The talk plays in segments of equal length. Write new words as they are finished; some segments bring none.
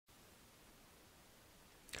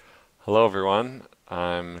Hello, everyone.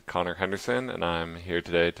 I'm Connor Henderson, and I'm here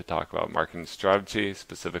today to talk about marketing strategy,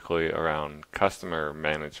 specifically around customer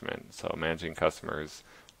management. So, managing customers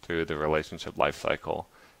through the relationship lifecycle.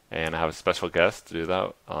 And I have a special guest to do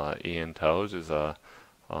that. Ian Toge is a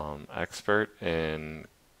expert in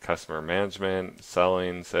customer management,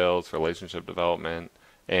 selling, sales, relationship development,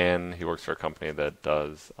 and he works for a company that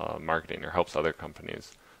does marketing or helps other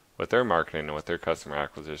companies with their marketing and with their customer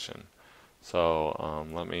acquisition. So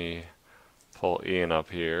let me pull Ian up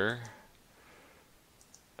here.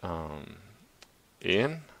 Um,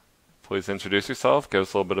 Ian, please introduce yourself. Give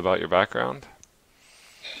us a little bit about your background.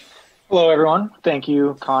 Hello, everyone. Thank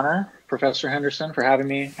you, Connor, Professor Henderson, for having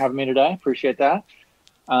me today. Appreciate that.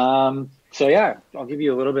 So yeah, I'll give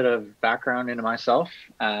you a little bit of background into myself.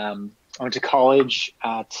 I went to college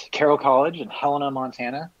at Carroll College in Helena,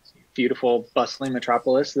 Montana. Beautiful, bustling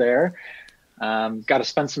metropolis there. Got to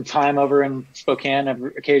spend some time over in Spokane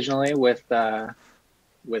occasionally with some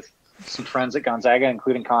friends at Gonzaga,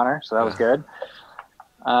 including Connor. So that was Yeah. good.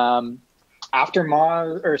 Um, after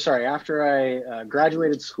I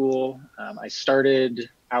graduated school, I started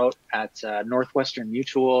out at Northwestern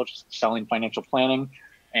Mutual, just selling financial planning.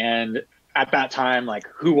 And at that time, like,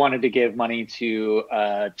 who wanted to give money to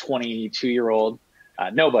a 22-year-old?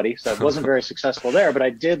 Nobody. So it wasn't very successful there, but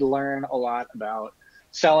I did learn a lot about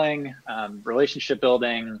selling, relationship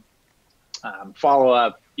building, follow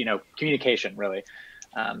up, communication, really.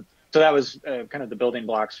 So that was kind of the building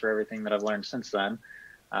blocks for everything that I've learned since then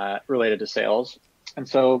related to sales. And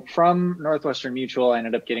so from Northwestern Mutual, I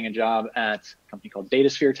ended up getting a job at a company called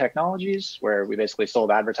DataSphere Technologies, where we basically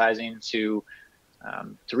sold advertising to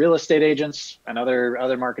real estate agents and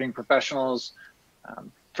other marketing professionals.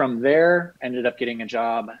 From there, ended up getting a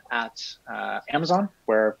job at Amazon,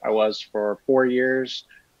 where I was for 4 years.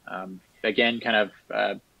 Again, kind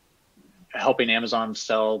of helping Amazon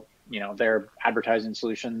sell, their advertising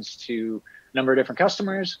solutions to a number of different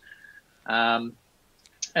customers. And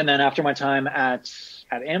then after my time at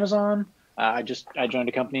Amazon, I joined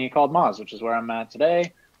a company called Moz, which is where I'm at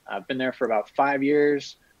today. I've been there for about 5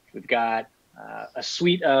 years. We've got a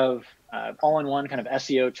suite of all-in-one kind of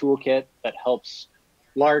SEO toolkit that helps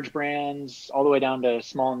large brands all the way down to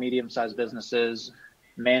small and medium-sized businesses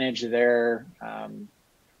manage their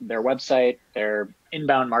website, their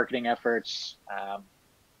inbound marketing efforts,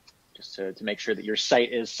 just to make sure that your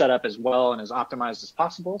site is set up as well and as optimized as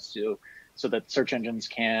possible, so that search engines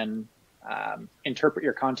can interpret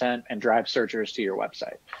your content and drive searchers to your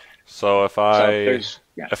website. So So there's,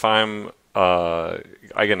 yeah, if I'm I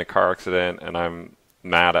get in a car accident and I'm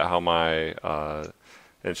mad at how my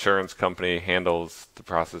insurance company handles the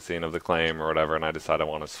processing of the claim or whatever, and I decide I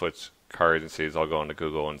want to switch car agencies, I'll go into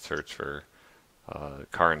Google and search for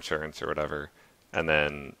car insurance or whatever, and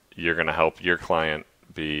then you're going to help your client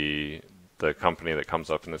be the company that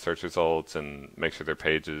comes up in the search results and make sure their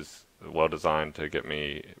page is well designed to get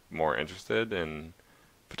me more interested in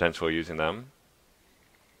potentially using them.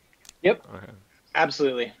 yep, Okay.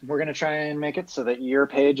 absolutely. We're going to try and make it so that your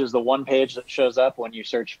page is the one page that shows up when you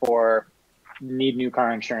search for need new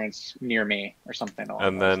car insurance near me or something along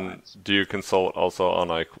And those then lines. do you consult also on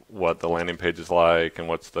like what the landing page is like and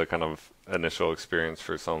what's the kind of initial experience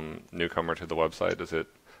for some newcomer to the website? Is it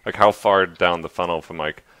like how far down the funnel from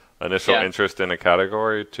like initial Yeah. interest in a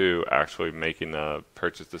category to actually making a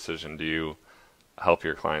purchase decision do you help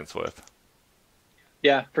your clients with?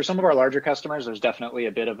 Yeah. For some of our larger customers, there's definitely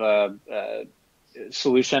a bit of a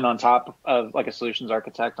solution on top of, like, a solutions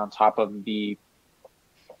architect on top of the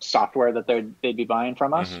software that they'd be buying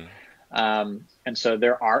from us. Hmm. And so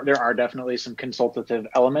there are definitely some consultative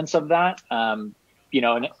elements of that. In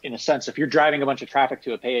a sense, if you're driving a bunch of traffic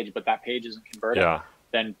to a page, but that page isn't converting, Yeah.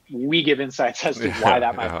 then we give insights as to why Yeah.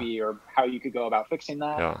 that might Yeah. be or how you could go about fixing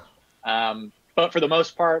that. Yeah. But for the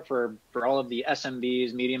most part, for all of the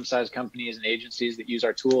SMBs, medium-sized companies and agencies that use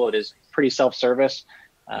our tool, it is pretty self-service.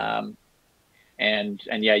 Um, and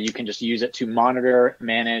yeah, you can just use it to monitor,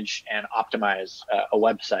 manage, and optimize a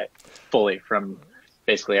website fully from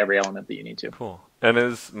basically every element that you need to. Cool. And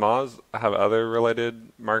is Moz have other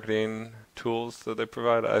related marketing tools that they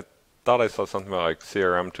provide? I thought I saw something about like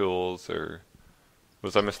CRM tools, or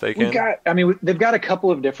was I mistaken? They've got a couple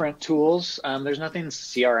of different tools. There's nothing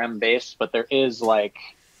CRM based, but there is, like,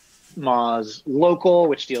 Moz Local,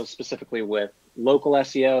 which deals specifically with local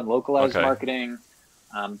SEO and localized Okay. marketing.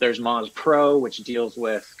 There's Moz Pro, which deals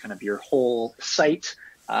with kind of your whole site,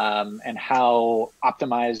 and how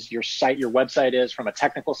optimized your site, your website is from a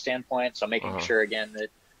technical standpoint. So making Uh-huh. sure, again, that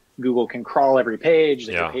Google can crawl every page,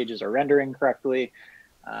 that your Yeah. pages are rendering correctly.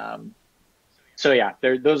 Um, so yeah,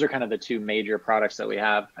 those are kind of the two major products that we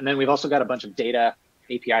have. And then we've also got a bunch of data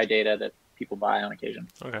API data that people buy on occasion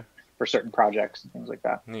Okay. for certain projects and things like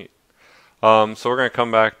that. Neat. So we're going to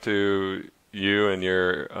come back to you and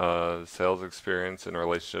your sales experience and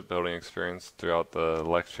relationship building experience throughout the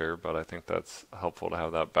lecture, but I think that's helpful to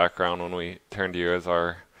have that background when we turn to you as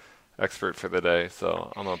our expert for the day.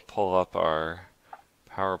 So I'm going to pull up our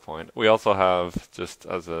PowerPoint. We also have, just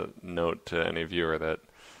as a note to any viewer, that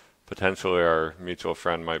potentially our mutual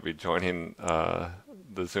friend might be joining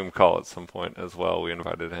the Zoom call at some point as well. We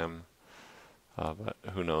invited him, but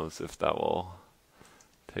who knows if that will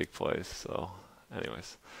take place. So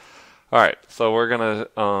anyways. All right, so we're going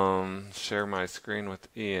to share my screen with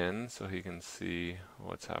Ian so he can see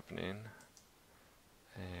what's happening.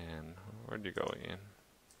 And where'd you go, Ian?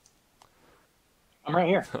 I'm right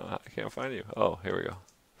here. I can't find you. Oh, here we go.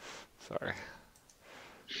 Sorry.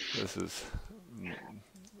 This is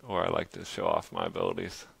where I like to show off my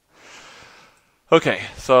abilities. Okay,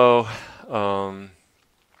 so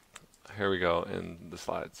here we go in the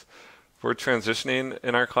slides. We're transitioning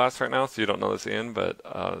in our class right now, so you don't know this, Ian, but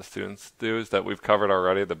the students do, is that we've covered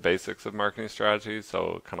already the basics of marketing strategy,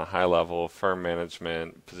 so kind of high level, firm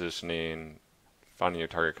management, positioning, finding your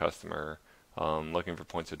target customer, looking for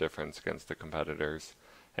points of difference against the competitors,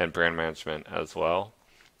 and brand management as well.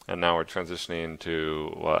 And now we're transitioning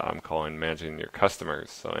to what I'm calling managing your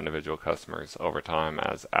customers, so individual customers over time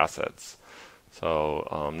as assets.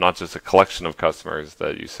 So not just a collection of customers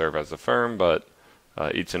that you serve as a firm, but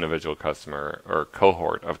each individual customer or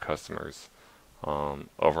cohort of customers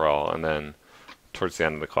overall. And then towards the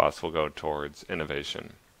end of the class, we'll go towards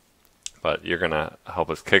innovation. But you're going to help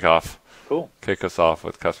us kick us off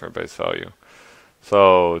with customer-based value.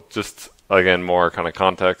 So just, again, more kind of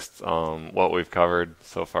context. What we've covered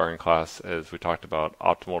so far in class is we talked about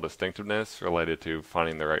optimal distinctiveness related to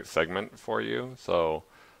finding the right segment for you. So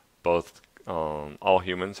both all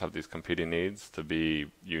humans have these competing needs to be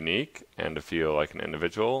unique and to feel like an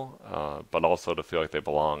individual, but also to feel like they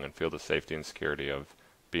belong and feel the safety and security of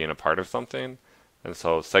being a part of something. And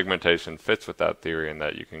so segmentation fits with that theory in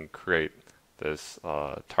that you can create this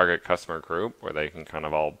target customer group where they can kind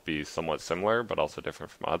of all be somewhat similar, but also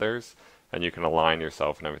different from others. And you can align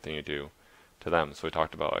yourself and everything you do to them. So we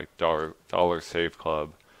talked about like Dollar Save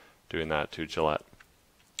Club doing that to Gillette.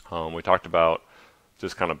 We talked about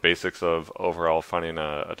just kind of basics of overall finding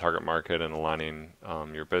a target market and aligning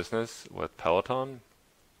your business with Peloton.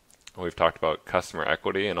 We've talked about customer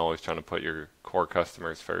equity and always trying to put your core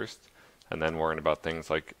customers first, and then worrying about things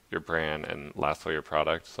like your brand and lastly your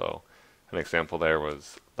product. So an example there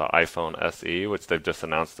was the iPhone SE, which they've just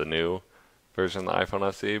announced the new version of the iPhone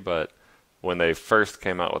SE, but when they first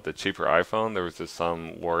came out with the cheaper iPhone, there was just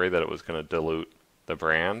some worry that it was going to dilute the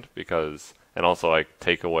brand and also like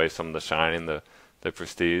take away some of the shine and the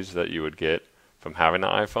prestige that you would get from having an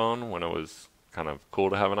iPhone when it was kind of cool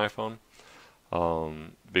to have an iPhone.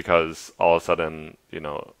 Because all of a sudden,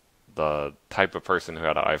 the type of person who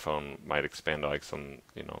had an iPhone might expand to like some,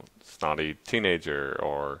 snotty teenager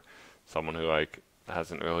or someone who like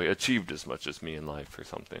hasn't really achieved as much as me in life or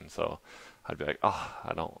something. So I'd be like, oh,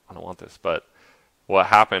 I don't want this. But what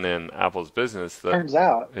happened in Apple's business Turns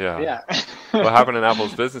out, yeah. What happened in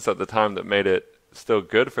Apple's business at the time that made it still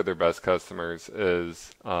good for their best customers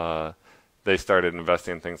is they started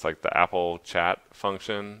investing in things like the Apple Chat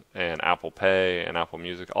function and Apple Pay and Apple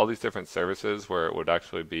Music, all these different services where it would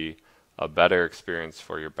actually be a better experience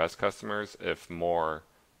for your best customers if more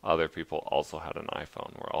other people also had an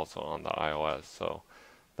iPhone, were also on the iOS. So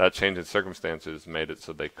that change in circumstances made it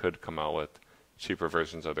so they could come out with cheaper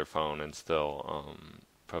versions of their phone and still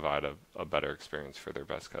provide a better experience for their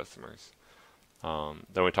best customers.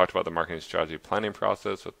 Then we talked about the marketing strategy planning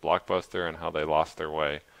process with Blockbuster and how they lost their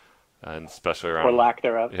way, and especially around or lack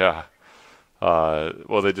thereof. Yeah.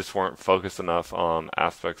 Well, they just weren't focused enough on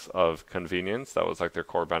aspects of convenience. That was like their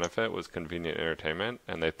core benefit was convenient entertainment,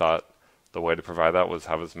 and they thought the way to provide that was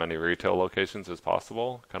have as many retail locations as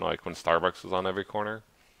possible, kind of like when Starbucks was on every corner.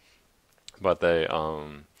 But they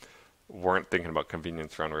weren't thinking about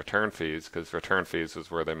convenience around return fees, because return fees was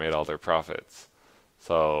where they made all their profits.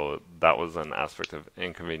 So that was an aspect of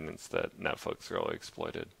inconvenience that Netflix really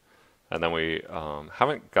exploited. And then we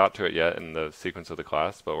haven't got to it yet in the sequence of the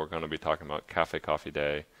class, but we're going to be talking about Cafe Coffee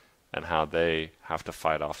Day and how they have to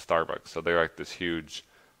fight off Starbucks. So they're like this huge,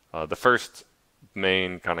 the first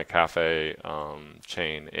main kind of cafe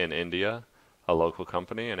chain in India, a local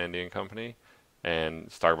company, an Indian company, and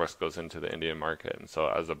Starbucks goes into the Indian market. And so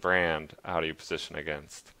as a brand, how do you position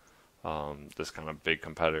against this kind of big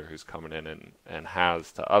competitor who's coming in and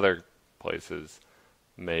has to other places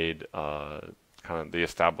made kind of the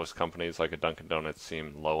established companies like a Dunkin' Donuts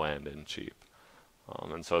seem low end and cheap.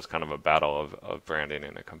 And so it's kind of a battle of branding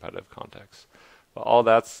in a competitive context. But all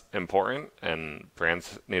that's important, and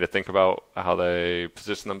brands need to think about how they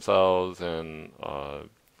position themselves and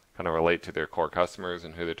kind of relate to their core customers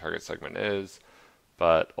and who their target segment is.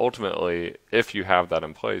 But ultimately, if you have that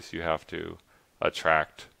in place, you have to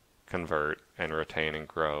attract, convert, and retain and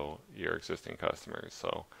grow your existing customers.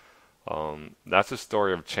 So that's a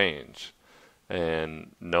story of change,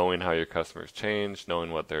 and knowing how your customers change,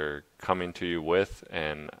 knowing what they're coming to you with,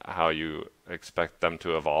 and how you expect them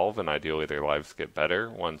to evolve, and ideally their lives get better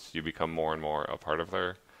once you become more and more a part of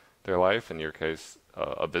their life. In your case,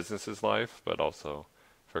 a business's life, but also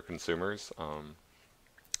for consumers.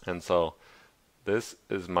 And so this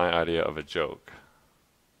is my idea of a joke.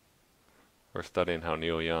 We're studying how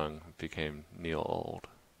Neil Young became Neil Old.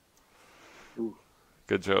 Ooh.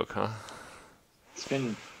 Good joke, huh?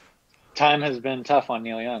 Time has been tough on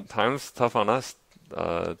Neil Young. Time's tough on us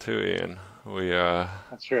too, Ian.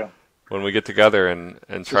 That's true. When we get together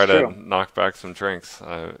and try to knock back some drinks,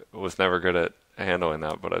 I was never good at handling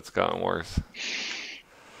that, but it's gotten worse.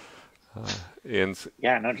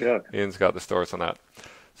 No joke. Ian's got the stories on that.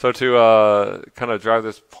 So to kind of drive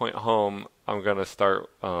this point home, I'm going to start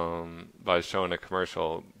by showing a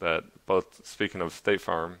commercial that both, speaking of State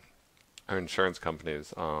Farm, or insurance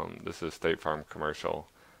companies, this is a State Farm commercial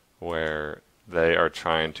where they are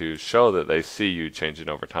trying to show that they see you changing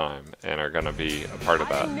over time and are going to be a part of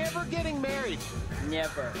that. I'm never getting married.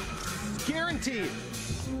 Never. Guaranteed.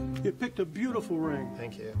 You picked a beautiful ring.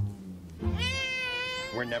 Thank you.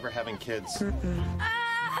 We're never having kids.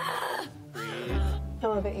 Breathe. I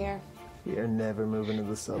love it here. We are never moving to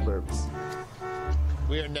the suburbs.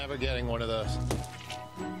 We are never getting one of those.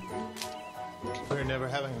 We're never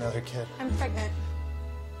having another kid. I'm pregnant.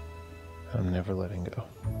 I'm never letting go.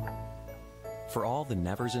 For all the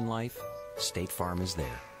nevers in life, State Farm is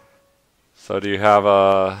there. So do you have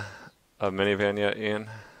a minivan yet, Ian?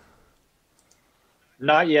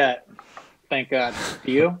 Not yet. Thank God.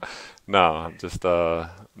 Do you? No, just a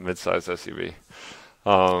mid-sized SUV.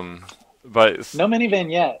 But no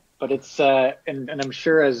minivan yet. But it's and I'm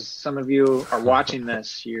sure as some of you are watching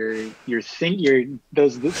this,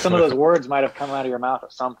 some of those words might have come out of your mouth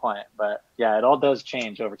at some point. But yeah, it all does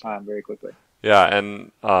change over time very quickly. Yeah,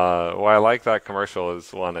 and why I like that commercial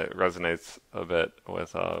is, one, it resonates a bit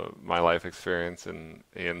with my life experience and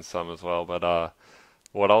Ian's some as well. But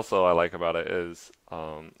what also I like about it is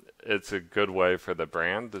it's a good way for the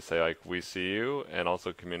brand to say, like, we see you, and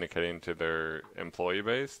also communicating to their employee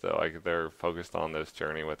base that, like, they're focused on this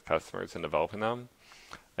journey with customers and developing them.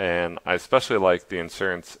 And I especially like the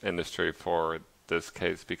insurance industry for this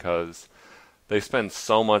case because they spend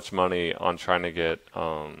so much money on trying to get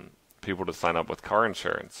people to sign up with car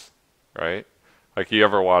insurance, right? Like, you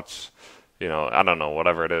ever watch, I don't know,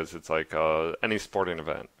 whatever it is, it's like any sporting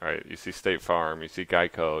event, right? You see State Farm, you see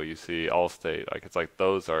Geico, you see Allstate. Like, it's like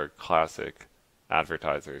those are classic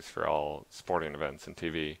advertisers for all sporting events and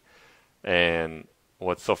TV. And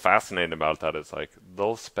what's so fascinating about that is, like,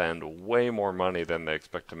 they'll spend way more money than they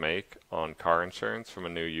expect to make on car insurance from a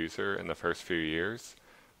new user in the first few years.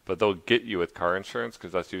 But they'll get you with car insurance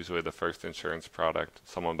because that's usually the first insurance product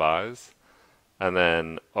someone buys. And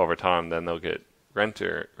then over time, then they'll get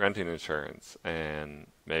renting insurance and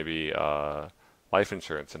maybe life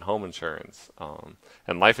insurance and home insurance.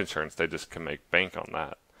 And life insurance, they just can make bank on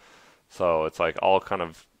that. So it's like all kind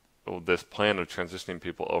of this plan of transitioning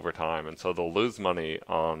people over time. And so they'll lose money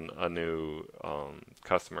on a new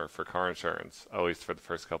customer for car insurance, at least for the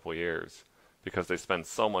first couple of years, because they spend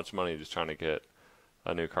so much money just trying to get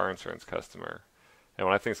a new car insurance customer. And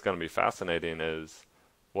what I think is going to be fascinating is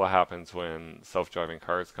what happens when self-driving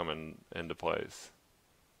cars come into place,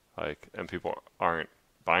 like, and people aren't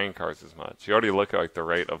buying cars as much. You already look at, like, the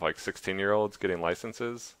rate of, like, 16-year-olds getting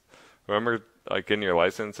licenses. Remember, like, getting your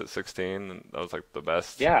license at 16? And that was, like, the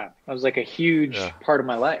best. Yeah, that was like a huge part of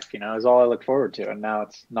my life. It was all I looked forward to, and now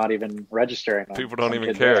it's not even registering. People don't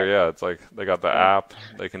even care. Yeah, it's like they got the app.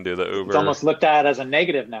 They can do the Uber. It's almost looked at as a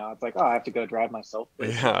negative now. It's like, oh, I have to go drive myself.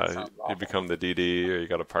 Yeah, you become the DD, or you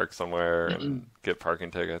got to park somewhere and get parking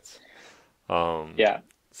tickets. Yeah.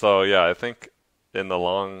 So yeah, I think in the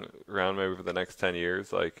long run, maybe for the next 10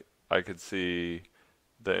 years, like, I could see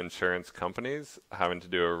the insurance companies having to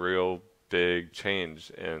do a real big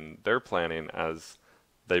change in their planning as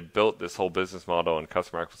they built this whole business model and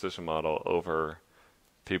customer acquisition model over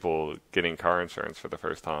people getting car insurance for the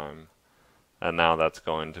first time. And now that's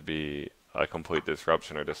going to be a complete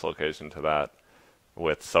disruption or dislocation to that,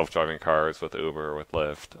 with self-driving cars, with Uber, with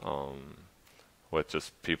Lyft, with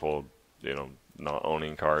just people, not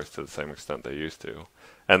owning cars to the same extent they used to.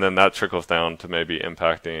 And then that trickles down to maybe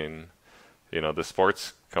impacting the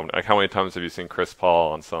sports company. Like, how many times have you seen Chris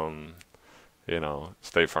Paul on some,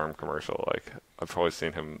 State Farm commercial? Like, I've probably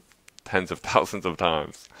seen him tens of thousands of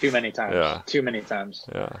times. Too many times. Yeah. Too many times.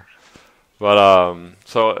 Yeah. But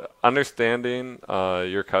so understanding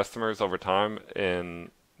your customers over time in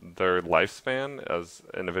their lifespan as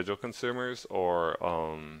individual consumers, or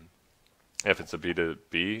if it's a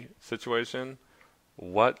B2B situation,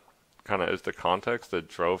 what kind of is the context that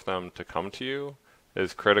drove them to come to you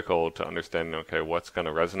is critical to understanding, okay, what's going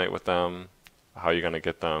to resonate with them, how you're going to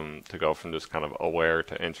get them to go from just kind of aware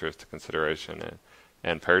to interest to consideration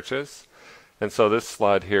and purchase. And so this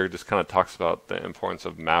slide here just kind of talks about the importance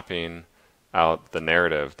of mapping out the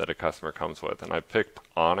narrative that a customer comes with. And I picked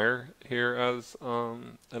Honor here as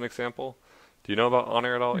an example. Do you know about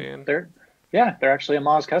Honor at all, Ian? They're actually a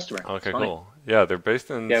Moz customer. Okay, cool. Yeah, they're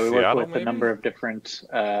based in Seattle, we work with maybe? a number of different,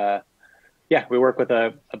 we work with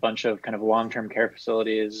a bunch of kind of long-term care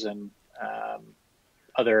facilities and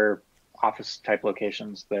other office type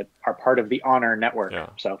locations that are part of the Honor network. Yeah.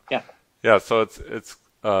 So, yeah. Yeah, so it's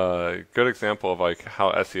a good example of like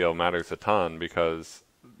how SEO matters a ton, because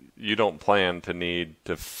you don't plan to need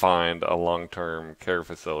to find a long-term care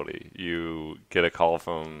facility. You get a call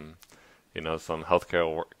from, some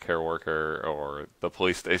healthcare care worker or the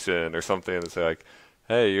police station or something, and say like,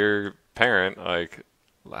 "Hey, your parent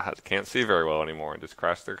can't see very well anymore and just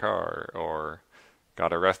crashed their car, or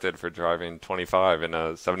got arrested for driving 25 in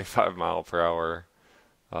a 75 mile per hour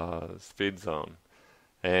speed zone."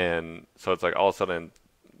 And so it's like all of a sudden,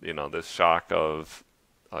 this shock of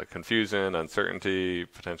confusion, uncertainty,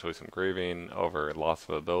 potentially some grieving over loss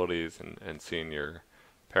of abilities, and seeing your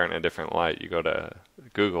parent in a different light. You go to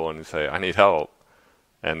Google and you say, "I need help."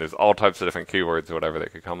 And there's all types of different keywords or whatever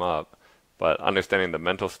that could come up. But understanding the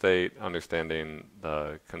mental state, understanding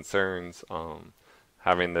the concerns,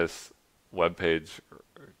 having this web page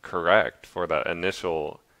correct for that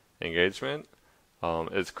initial engagement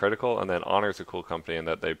is critical. And then Honor's a cool company in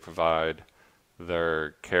that they provide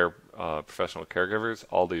their professional caregivers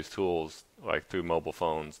all these tools, like through mobile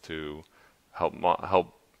phones, to help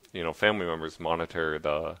family members monitor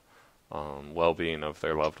the well-being of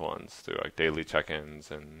their loved ones through like daily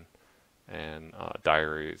check-ins and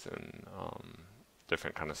diaries and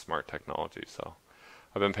different kind of smart technology. So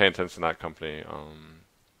I've been paying attention to that company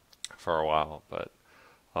for a while. But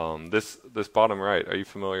this bottom right, are you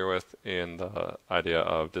familiar with in the idea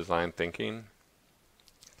of design thinking?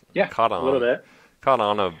 Yeah, a little bit. Caught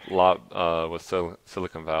on a lot with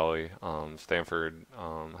Silicon Valley. Stanford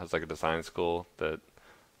has like a design school that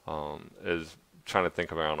is trying to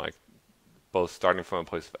think around like both starting from a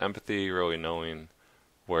place of empathy, really knowing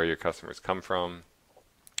where your customers come from.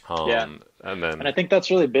 And I think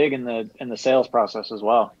that's really big in the sales process as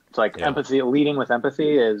well. It's like empathy, leading with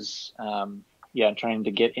empathy is trying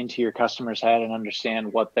to get into your customer's head and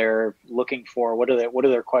understand what they're looking for. What do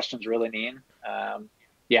their questions really mean?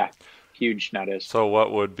 Huge nowadays. So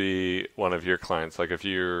what would be one of your clients, like if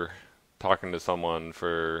you're talking to someone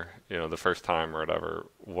for the first time or whatever,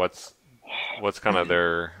 what's kind of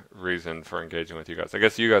their reason for engaging with you guys? I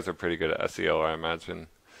guess you guys are pretty good at SEO, I imagine,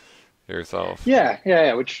 yourself.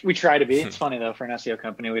 Yeah. Which we try to be. It's funny though, for an SEO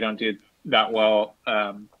company, we don't do that well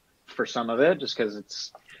for some of it, just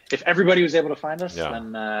because if everybody was able to find us,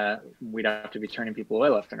 then we'd have to be turning people away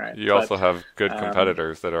left and right. You also have good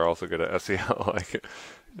competitors that are also good at SEO.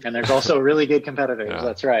 And there's also really good competitors. Yeah.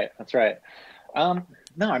 That's right.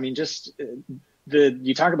 No, I mean, just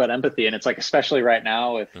you talk about empathy, and it's like, especially right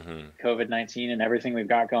now with COVID-19 and everything we've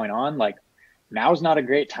got going on, like now's not a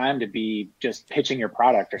great time to be just pitching your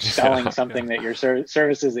product or selling something that your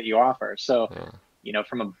services that you offer. So,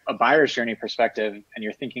 from a buyer's journey perspective, and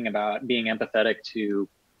you're thinking about being empathetic to,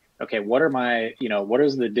 okay, what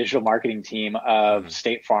is the digital marketing team of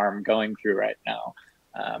State Farm going through right now?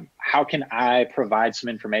 How can I provide some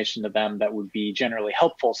information to them that would be generally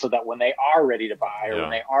helpful, so that when they are ready to buy or when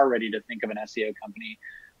they are ready to think of an SEO company,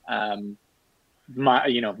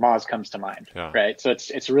 Moz comes to mind, right? So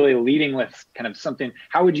it's really leading with kind of something.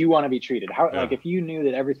 How would you want to be treated? Like if you knew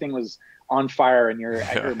that everything was on fire in your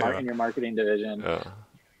marketing division,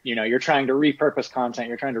 you're trying to repurpose content,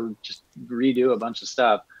 you're trying to just redo a bunch of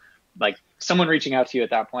stuff. Like someone reaching out to you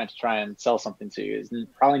at that point to try and sell something to you is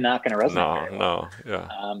probably not going to resonate very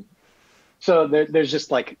well. So there's just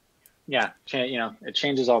like, it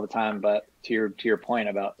changes all the time. But to your point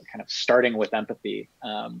about kind of starting with empathy,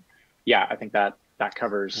 I think that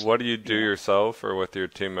covers. What do you do yourself or with your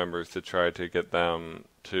team members to try to get them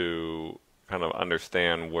to kind of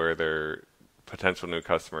understand where their potential new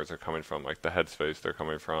customers are coming from, like the headspace they're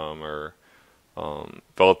coming from, or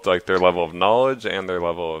both like their level of knowledge and their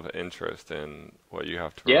level of interest in what you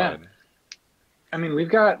have to provide? I mean, we've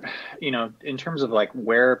got, in terms of like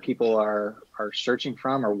where people are searching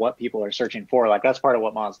from or what people are searching for, like that's part of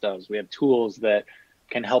what Moz does. We have tools that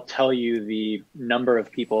can help tell you the number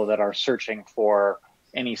of people that are searching for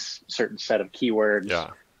any certain set of keywords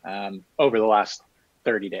Yeah. Over the last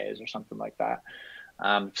 30 days or something like that.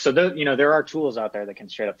 So there are tools out there that can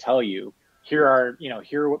straight up tell you, here are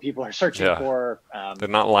what people are searching Yeah. for. They're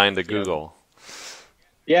not lying to Google.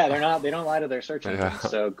 Yeah, they don't lie to their search engines. Yeah.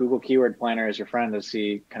 So Google Keyword Planner is your friend to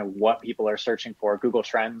see kind of what people are searching for. Google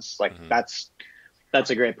Trends, like that's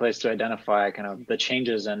a great place to identify kind of the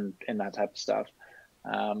changes in that type of stuff.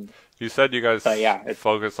 You said you guys yeah,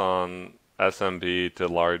 focus on SMB to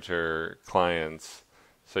larger clients.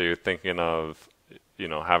 So you're thinking of,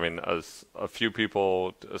 having a few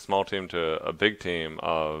people, a small team to a big team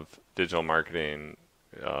of digital marketing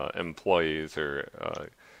employees or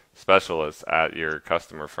specialists at your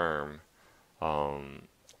customer firm.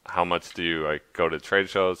 How much do you go to trade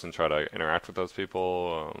shows and try to interact with those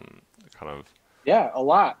people? Kind of. Yeah, a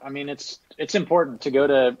lot. I mean, it's important to go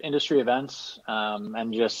to industry events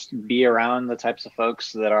and just be around the types of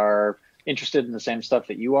folks that are interested in the same stuff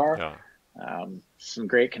that you are. Yeah. Some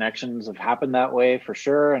great connections have happened that way for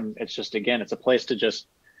sure. And it's just, again, it's a place to just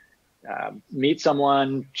meet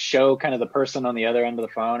someone, show kind of the person on the other end of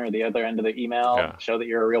the phone or the other end of the email, show that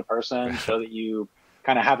you're a real person, show that you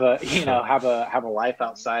kind of have a, have a life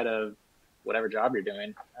outside of whatever job you're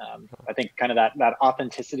doing. I think kind of that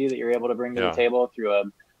authenticity that you're able to bring to the table through a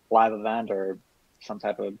live event or some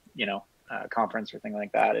type of, conference or thing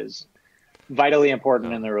like that is vitally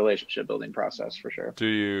important in the relationship building process for sure. Do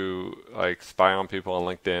you spy on people on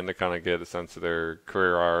LinkedIn to kind of get a sense of their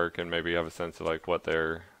career arc and maybe have a sense of what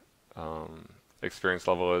their experience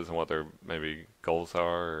level is and what their maybe goals are?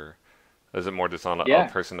 Or is it more just on a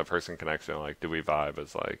person-to-person connection? Do we vibe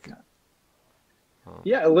as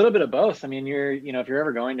Yeah, a little bit of both. I mean, if you're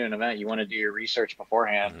ever going to an event, you want to do your research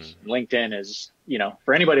beforehand. LinkedIn is,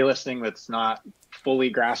 for anybody listening that's not fully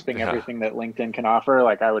grasping everything that LinkedIn can offer,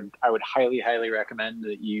 I would highly, highly recommend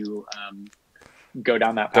that you go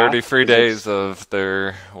down that path. 30 free days of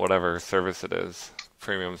their whatever service it is,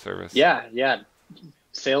 premium service. Yeah.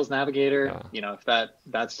 Sales Navigator, if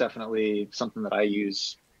that's definitely something that I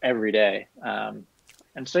use every day.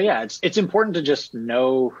 And so, yeah, it's important to just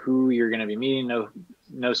know who you're going to be meeting,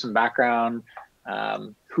 know some background,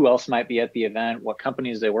 who else might be at the event, what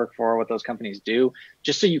companies they work for, what those companies do,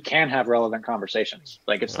 just so you can have relevant conversations.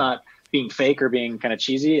 It's not being fake or being kind of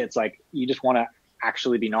cheesy. It's you just want to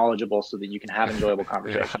actually be knowledgeable so that you can have enjoyable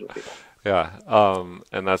conversations with people. Yeah.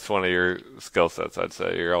 And that's one of your skill sets, I'd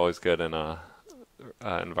say. You're always good in a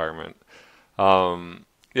environment.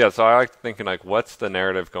 Yeah, so I like thinking what's the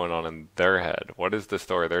narrative going on in their head? What is the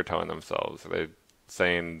story they're telling themselves? Are they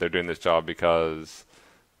saying they're doing this job because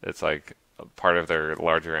it's a part of their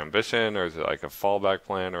larger ambition, or is it a fallback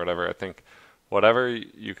plan or whatever? I think whatever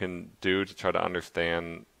you can do to try to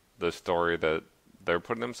understand the story that they're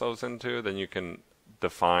putting themselves into, then you can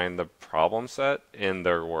define the problem set in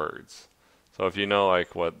their words. So if you know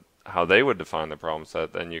how they would define the problem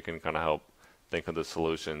set, then you can kind of help think of the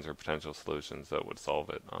solutions or potential solutions that would solve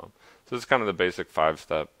it. So it's kind of the basic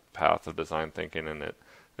 5-step path of design thinking, and it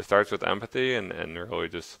starts with empathy and really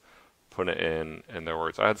just put it in their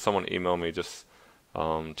words. I had someone email me just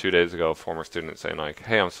 2 days ago, a former student, saying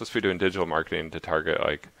hey, I'm supposed to be doing digital marketing to target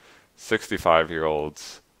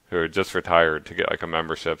 65-year-olds who are just retired to get a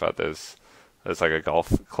membership at this. It's a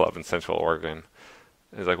golf club in Central Oregon.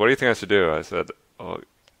 He's what do you think I should do? I said,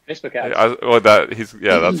 Facebook ads.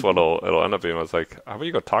 That's what it'll end up being. I was how about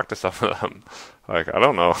you go talk to some of them? I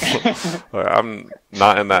don't know. I'm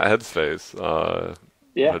not in that headspace.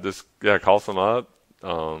 Just call some up.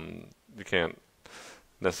 You can't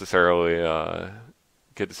necessarily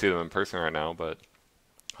get to see them in person right now, but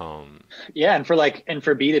and for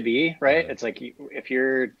B2B, right? It's if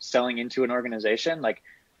you're selling into an organization,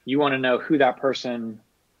 you want to know who that person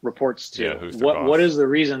reports to. What is the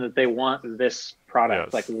reason that they want this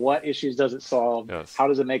product? What issues does it solve? How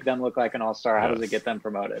does it make them look like an all-star? How does it get them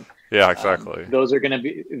promoted? Yeah, exactly. Those are going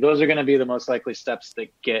to be the most likely steps that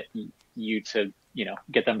get you to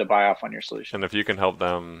get them to buy off on your solution. And if you can help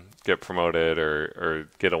them get promoted or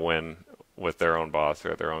get a win with their own boss or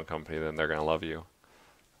at their own company, then they're going to love you.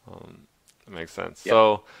 It makes sense.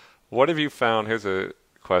 So what have you found? Here's a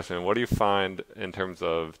question. What do you find in terms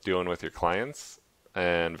of dealing with your clients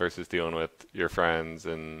and versus dealing with your friends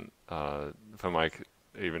and from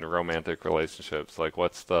even romantic relationships?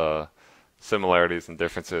 What's the similarities and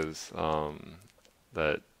differences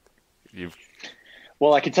that you've?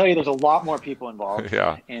 Well, I can tell you there's a lot more people involved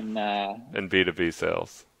in B2B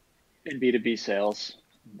sales. In B2B sales.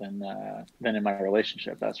 than in my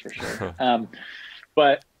relationship. That's for sure.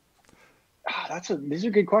 But these are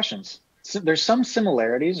good questions. So there's some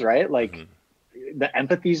similarities, right? Like the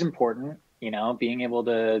empathy is important. Being able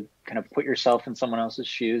to kind of put yourself in someone else's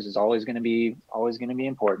shoes is always going to be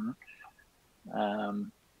important.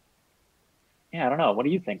 Yeah, I don't know. What do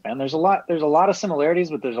you think, man? There's a lot of similarities,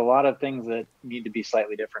 but there's a lot of things that need to be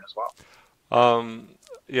slightly different as well.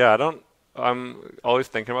 Yeah, I'm always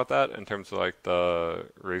thinking about that in terms of like the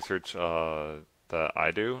research that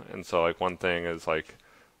I do. And so like one thing is like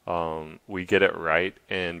we get it right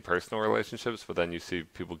in personal relationships, but then you see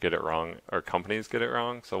people get it wrong or companies get it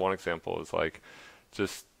wrong. So one example is like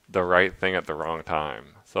just the right thing at the wrong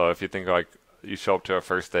time. So if you think like you show up to a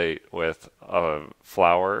first date with a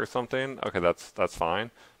flower or something, okay, that's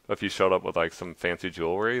fine. But if you showed up with like some fancy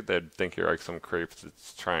jewelry, they'd think you're like some creep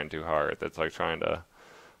that's trying too hard, that's like trying to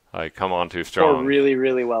like come on too strong. Or really,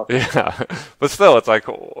 really well. Yeah, but still, it's like,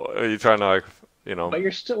 are you trying to like, But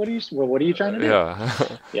you're still. What are you trying to do?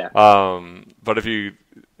 Yeah. Yeah. But if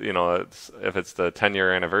if it's the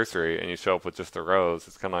 10-year anniversary and you show up with just a rose,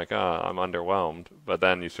 it's kind of like, I'm underwhelmed. But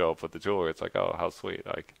then you show up with the jewelry, it's like, oh, how sweet.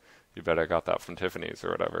 Like, you better got that from Tiffany's or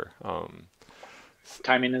whatever.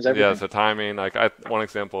 Timing is everything. Yeah, so timing. Like, one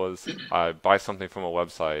example is I buy something from a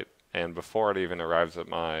website, and before it even arrives at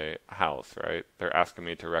my house, right, they're asking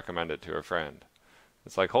me to recommend it to a friend.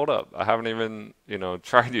 It's like, hold up, I haven't even,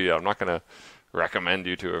 tried you yet. I'm not going to recommend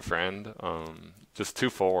you to a friend. Just too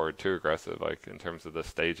forward, too aggressive, like in terms of the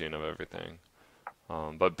staging of everything.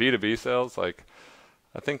 But B2B sales, like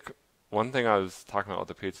I think one thing I was talking about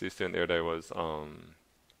with the PhD student the other day was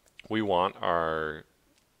we want our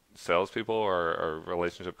salespeople or our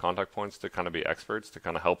relationship contact points to kind of be experts to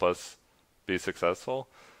kind of help us be successful.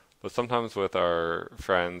 But sometimes with our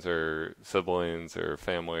friends or siblings or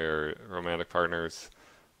family or romantic partners,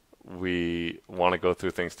 we want to go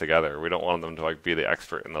through things together. We don't want them to like be the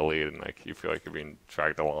expert in the lead and like you feel like you're being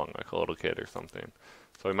dragged along like a little kid or something.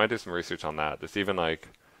 So we might do some research on that. Just even like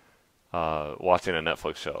watching a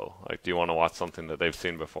Netflix show. Like, do you want to watch something that they've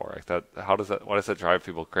seen before? Like that, why does that drive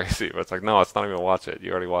people crazy? But it's like, no, it's not even watch it.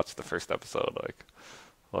 You already watched the first episode. Like,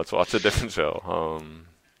 let's watch a different show.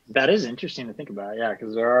 That is interesting to think about. Yeah.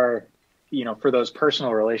 Because there are, for those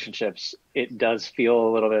personal relationships, it does feel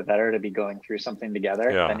a little bit better to be going through something together.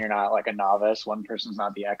 Yeah. Then you're not like a novice. One person's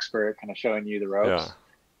not the expert kind of showing you the ropes.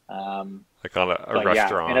 Yeah. Like on a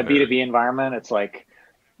restaurant. Yeah, in a B2B environment, it's like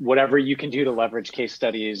whatever you can do to leverage case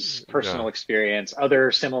studies, personal experience,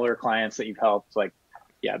 other similar clients that you've helped. Like,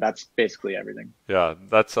 yeah, that's basically everything. Yeah,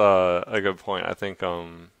 that's a good point. I think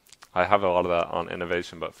I have a lot of that on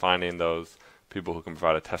innovation, but finding those people who can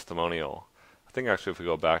provide a testimonial. I think actually if we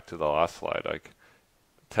go back to the last slide, like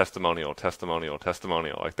testimonial,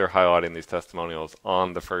 like they're highlighting these testimonials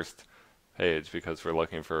on the first page because we're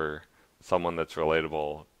looking for someone that's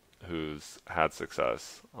relatable who's had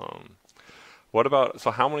success.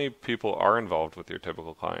 So how many people are involved with your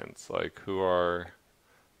typical clients? Like or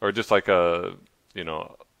just like if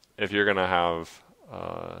you're going to have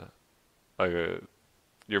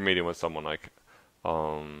you're meeting with someone like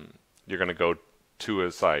you're going to go to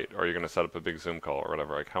a site or you're going to set up a big Zoom call or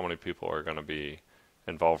whatever, like how many people are going to be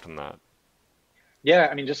involved in that? Yeah,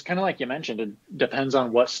 I mean, just kind of like you mentioned, it depends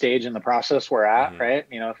on what stage in the process we're at, right?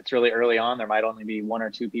 If it's really early on, there might only be one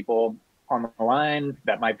or two people on the line.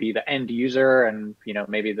 That might be the end user and,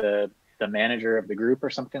 maybe the manager of the group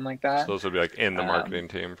or something like that. So those would be like in the marketing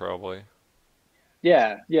team probably.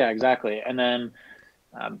 Yeah, exactly. And then,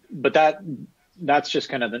 but that's just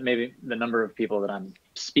kind of maybe the number of people that I'm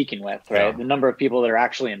speaking with, right? Yeah. The number of people that are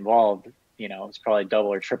actually involved, is probably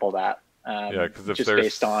double or triple that. Because if just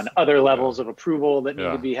based on other levels of approval that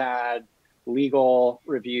need to be had, legal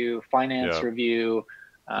review, finance review,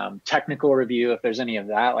 technical review, if there's any of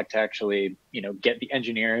that, like to actually, get the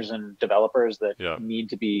engineers and developers that need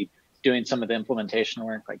to be doing some of the implementation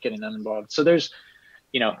work, like getting them involved. So there's,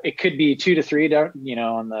 it could be 2 to 3,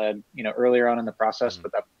 on the, earlier on in the process,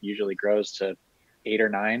 but that usually grows to 8 or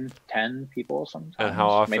 9, 10 people sometimes. And how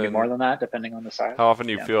often, maybe more than that, depending on the size. How often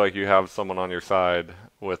do you feel like you have someone on your side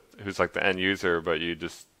who's like the end user, but you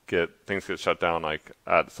just things get shut down like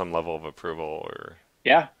at some level of approval or?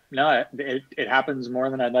 Yeah, no, it happens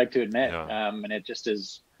more than I'd like to admit. And it just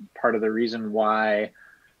is part of the reason why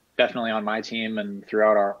definitely on my team and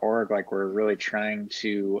throughout our org, like we're really trying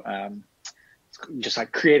to, just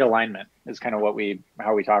like create alignment is kind of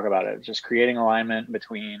how we talk about it. Just creating alignment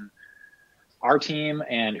between our team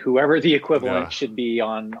and whoever the equivalent should be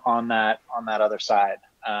on that other side.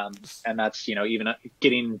 And that's, even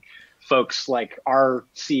getting folks like our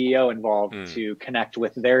CEO involved to connect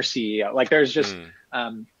with their CEO. Like there's just,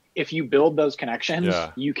 if you build those connections,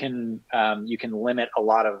 Yeah. you can limit a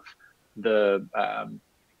lot of the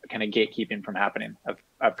kind of gatekeeping from happening.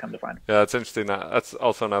 I've come to find. Yeah, that's interesting. That's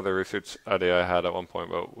also another research idea I had at one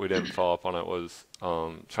point, but we didn't follow up on it, was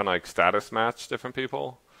trying to like status match different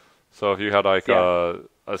people. So if you had like a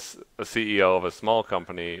CEO of a small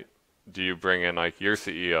company, do you bring in like your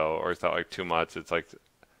CEO, or is that like too much? It's like,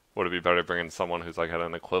 would it be better to bring in someone who's like at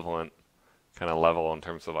an equivalent kind of level in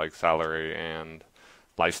terms of like salary and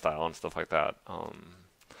lifestyle and stuff like that?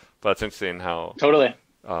 But it's interesting how Totally.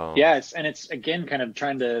 It's again kind of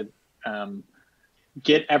trying to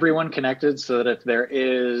get everyone connected so that if there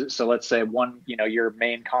is, so let's say one, your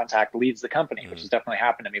main contact leaves the company, which has definitely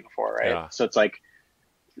happened to me before, right? Yeah. So it's like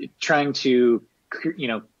trying to,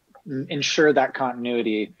 ensure that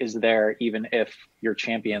continuity is there, even if your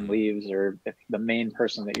champion leaves, or if the main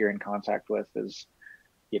person that you're in contact with is,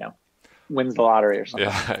 wins the lottery or something.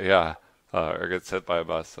 Yeah. Or gets hit by a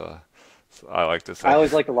bus. So I like to say. I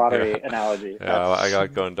always like the lottery analogy. Yeah, I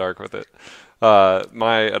got going dark with it.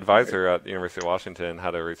 My advisor at the University of Washington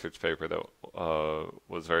had a research paper that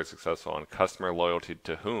was very successful on customer loyalty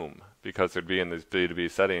to whom, because there'd be in these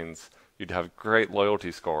B2B settings, you'd have great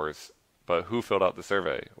loyalty scores, but who filled out the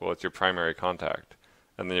survey? Well, it's your primary contact.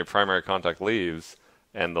 And then your primary contact leaves,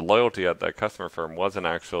 and the loyalty at that customer firm wasn't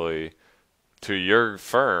actually to your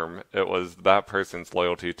firm, it was that person's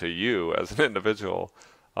loyalty to you as an individual.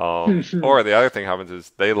 Or the other thing happens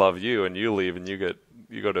is they love you and you leave and you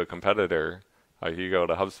go to a competitor, like you go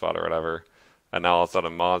to HubSpot or whatever, and now all of a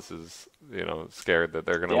sudden Moz is, scared that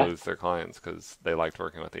they're going to lose their clients because they liked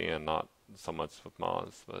working with Ian, not so much with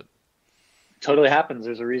Moz. But totally happens.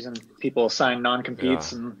 There's a reason people sign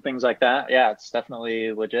non-competes and things like that. Yeah, it's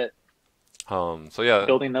definitely legit.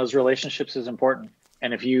 Building those relationships is important.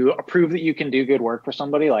 And if you prove that you can do good work for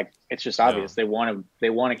somebody, like, it's just obvious they want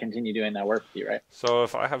to continue doing that work with you, right? So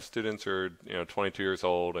if I have students who are 22 years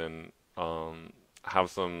old and have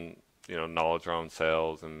some knowledge around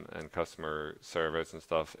sales and customer service and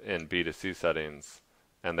stuff in B2C settings,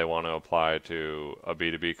 and they want to apply to a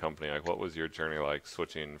B2B company, like, what was your journey like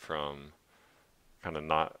switching from kind of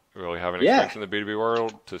not really having experience in the B2B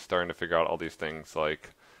world to starting to figure out all these things like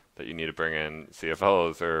that you need to bring in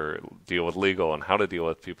CFOs or deal with legal and how to deal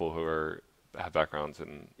with people who have backgrounds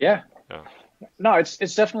in No, it's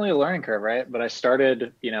definitely a learning curve, right? But I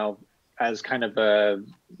started as kind of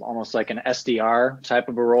almost like an SDR type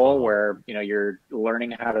of a role where you're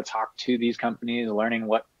learning how to talk to these companies, learning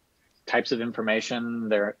what types of information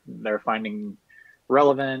they're finding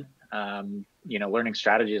relevant, learning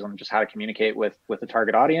strategies on just how to communicate with the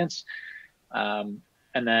target audience.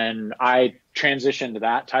 And then I transitioned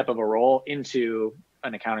that type of a role into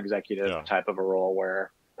an account executive type of a role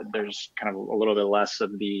where there's kind of a little bit less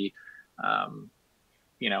of the,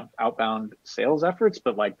 outbound sales efforts,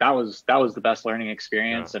 but like that was the best learning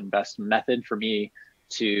experience and best method for me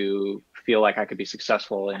to feel like I could be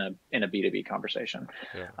successful in a B2B conversation.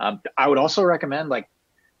 I would also recommend, like,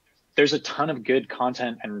 there's a ton of good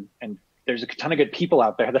content and there's a ton of good people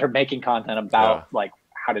out there that are making content about like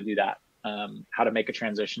how to do that. How to make a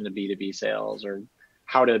transition to B2B sales, or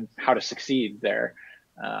how to succeed there.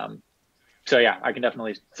 I can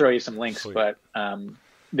definitely throw you some links. Sweet. But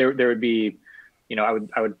there would be, I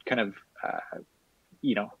would kind of,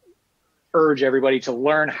 urge everybody to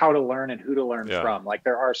learn how to learn and who to learn from. Like,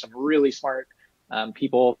 there are some really smart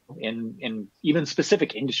people in even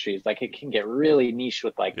specific industries. Like, it can get really niche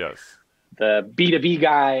with like the B2B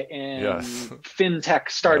guy in fintech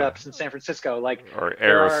startups in San Francisco, like, or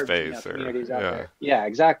aerospace, communities out there. Yeah,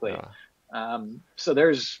 exactly. So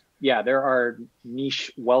there are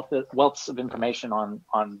niche wealths of information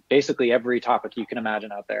on basically every topic you can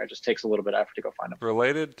imagine out there. It just takes a little bit of effort to go find them.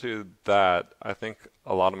 Related to that, I think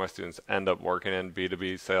a lot of my students end up working in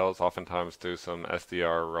B2B sales, oftentimes through some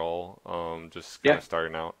SDR role, just kind of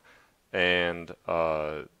starting out. And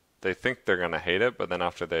they think they're going to hate it, but then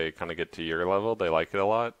after they kind of get to your level, they like it a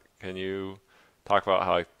lot. Can you talk about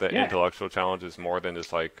how, like, the intellectual challenge is more than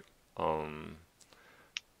just like, kind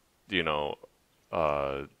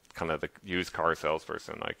of the used car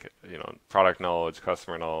salesperson, like, product knowledge,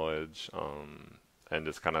 customer knowledge, and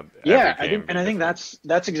just kind of I think that's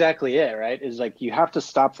exactly it, right? Is like, you have to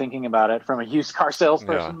stop thinking about it from a used car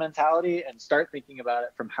salesperson mentality and start thinking about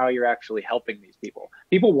it from how you're actually helping these people.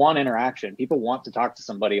 People want interaction. People want to talk to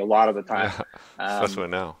somebody a lot of the time. Especially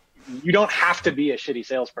now. You don't have to be a shitty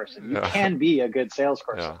salesperson. You can be a good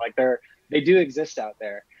salesperson. Like, they do exist out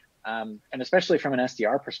there. And especially from an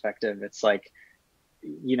SDR perspective, it's like,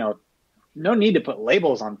 no need to put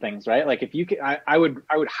labels on things, right? Like, if you can, I would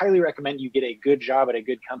highly recommend you get a good job at a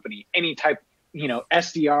good company, any type,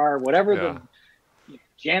 SDR, whatever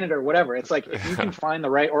janitor, whatever. It's like, if you can find the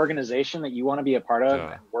right organization that you want to be a part of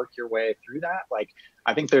Yeah. and work your way through that, like,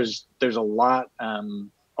 I think there's a lot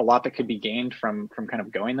that could be gained from kind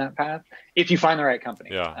of going that path if you find the right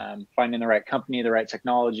company. Yeah. Finding the right company, the right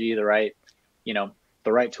technology, the right,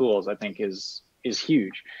 the right tools, I think is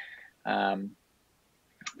huge.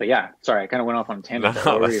 But yeah, sorry, I kind of went off on a tangent. No,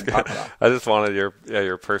 What were we that's even good. talking about? I just wanted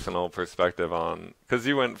your personal perspective on, because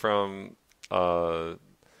you went from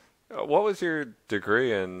what was your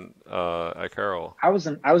degree in at Carroll? I was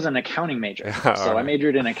an accounting major, Yeah, so I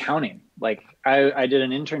majored in accounting. Like I did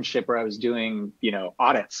an internship where I was doing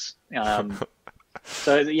audits.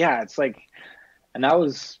 So yeah, it's like, and that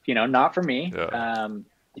was not for me.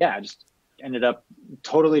 Yeah. I just ended up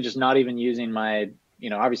totally just not even using my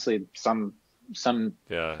obviously some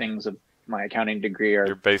Yeah. things of my accounting degree are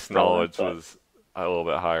Your base relevant, knowledge was a little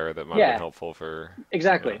bit higher. That might Yeah. be helpful for.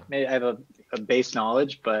 exactly. Yeah. Maybe I have a base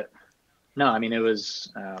knowledge, but no, I mean, it was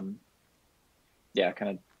kind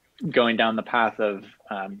of going down the path of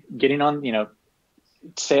getting on.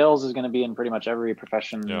 Sales is going to be in pretty much every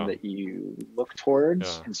profession Yeah. that you look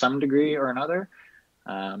towards Yeah. in some degree or another.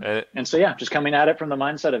 And And so, yeah, just coming at it from the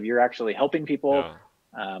mindset of you're actually helping people,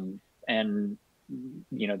 yeah. and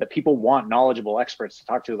that people want knowledgeable experts to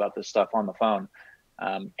talk to about this stuff on the phone,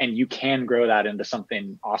 and you can grow that into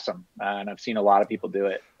something awesome. And I've seen a lot of people do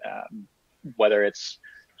it, whether it's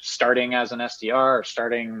starting as an SDR or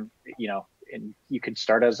starting, and you could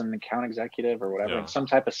start as an account executive or whatever Yeah. in some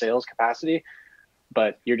type of sales capacity.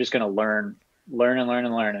 But you're just going to learn.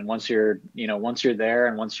 And once you're there,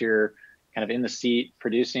 and once you're kind of in the seat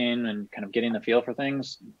producing and kind of getting the feel for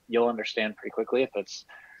things, you'll understand pretty quickly if it's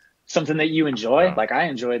something that you enjoy. Yeah. Like I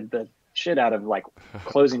enjoyed the shit out of like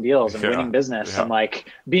closing deals and Yeah. winning business, Yeah. and like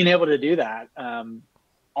being able to do that,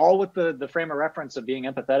 all with the frame of reference of being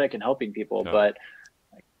empathetic and helping people. Yeah. But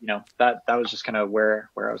that was just kind of where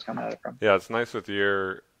I was coming at it from. Yeah, it's nice with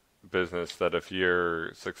your business that if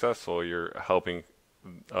you're successful, you're helping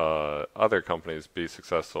other companies be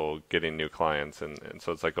successful, getting new clients, and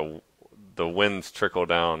so it's like the wins trickle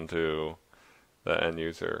down to the end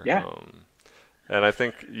user. Yeah. And I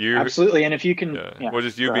think you Absolutely. And if you can, well,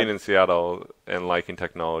 just you go being ahead. in Seattle and liking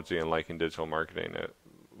technology and liking digital marketing, it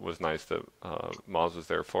was nice that Moz was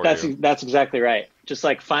there for you. That's exactly right. Just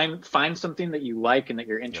like find something that you like and that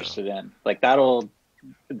you're interested in. Like that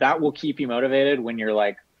will keep you motivated when you're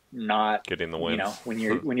like not Getting the wins. when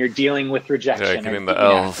you're dealing with rejection, Yeah, getting the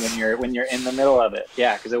L's. when you're in the middle of it.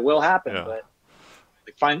 Yeah, because it will happen. Yeah. But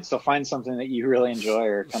find something that you really enjoy,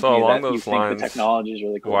 or a company So along that you those think lines, the technology is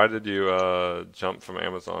really cool. why did you jump from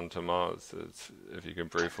Amazon to Moz? If you could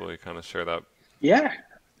briefly kind of share that. Yeah.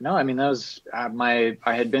 No, I mean, that was I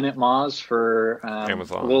had been at Moz for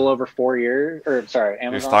Amazon. a little over 4 years, or sorry,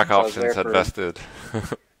 Amazon. Your stock So I was options there had vested.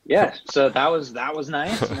 Yeah, so that was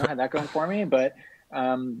nice. Had that going for me. But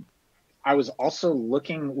I was also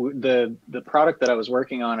looking the product that I was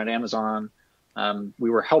working on at Amazon. We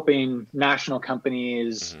were helping national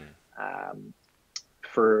companies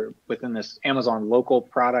for within this Amazon local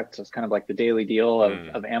product. So it's kind of like the daily deal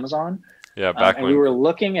of Amazon. Yeah, back and when we were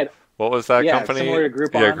looking at what was that company? similar to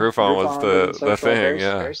Groupon. Yeah, Groupon was the social, thing. very,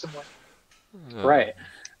 Yeah, very similar. Yeah. Right.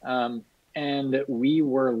 And we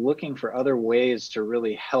were looking for other ways to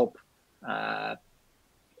really help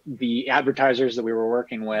the advertisers that we were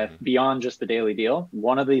working with beyond just the daily deal.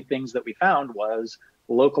 One of the things that we found was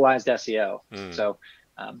localized SEO. So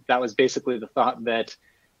that was basically the thought that,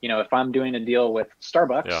 if I'm doing a deal with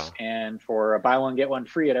Starbucks and for a buy one, get one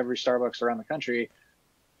free at every Starbucks around the country,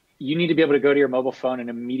 you need to be able to go to your mobile phone and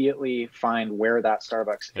immediately find where that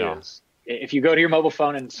Starbucks is. If you go to your mobile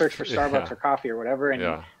phone and search for Starbucks or coffee or whatever,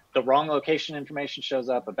 and the wrong location information shows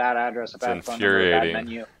up, a bad address, a bad phone number, a bad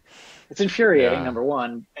menu, it's infuriating, number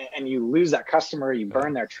one, and you lose that customer, you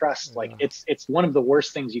burn their trust. Like it's one of the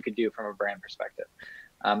worst things you could do from a brand perspective.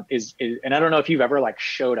 And I don't know if you've ever like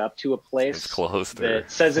showed up to a place closed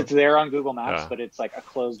that says it's there on Google Maps, but it's like a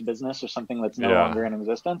closed business or something that's no longer in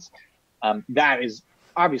existence. That is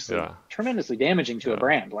obviously tremendously damaging to a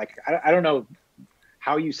brand. Like I don't know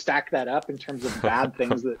how you stack that up in terms of bad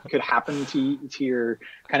things that could happen to your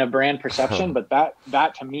kind of brand perception, but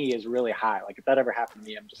that to me is really high. Like if that ever happened to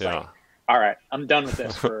me, I'm just like, all right, I'm done with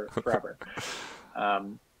this for forever.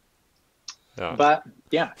 But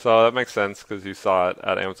yeah. So that makes sense because you saw it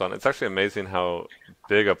at Amazon. It's actually amazing how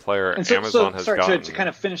big a player Amazon has gotten. To kind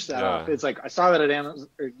of finish that off, it's like I saw that at Amazon,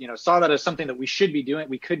 saw that as something that we could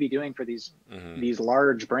be doing for these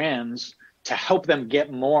large brands to help them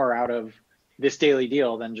get more out of this daily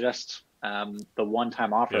deal than just the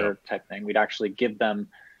one-time offer type thing. We'd actually give them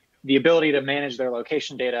the ability to manage their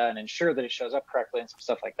location data and ensure that it shows up correctly and some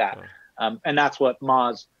stuff like that. And that's what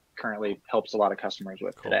Moz currently helps a lot of customers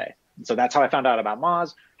with today. And so that's how I found out about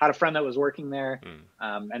Moz. Had a friend that was working there,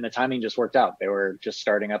 and the timing just worked out. They were just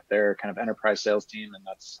starting up their kind of enterprise sales team, and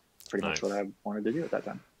that's pretty much what I wanted to do at that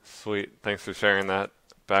time. Sweet. Thanks for sharing that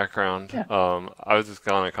background. Yeah. I was just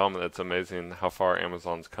going to comment, it's amazing how far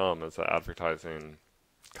Amazon's come as an advertising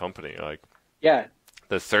company. Like, yeah,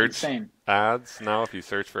 the search insane. ads now, if you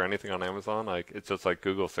search for anything on Amazon, like it's just like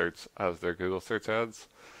Google search has their Google search ads.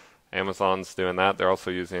 Amazon's doing that. They're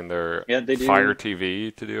also using their Fire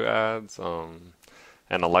TV to do ads, and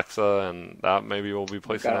Alexa, and that maybe will be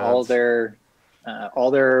placing ads.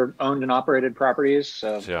 All their owned and operated properties.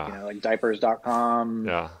 So like diapers.com.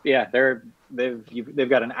 Yeah. They've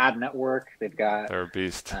got an ad network. They're a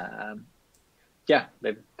beast. They're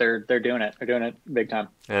doing it. They're doing it big time.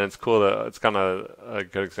 And it's cool that it's kind of a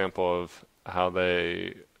good example of how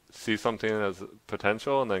they see something as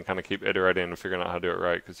potential and then kind of keep iterating and figuring out how to do it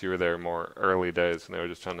right, because you were there more early days and they were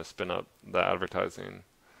just trying to spin up the advertising.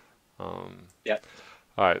 All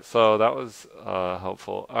right, so that was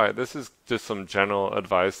helpful. All right, this is just some general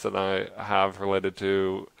advice that I have related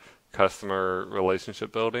to customer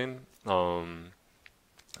relationship building. And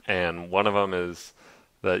one of them is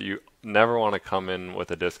that you never want to come in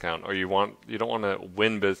with a discount, or you don't want to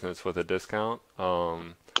win business with a discount,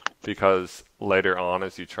 because later on,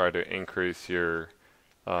 as you try to increase your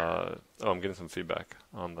I'm getting some feedback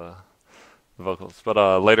on the vocals,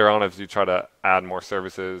 but later on, as you try to add more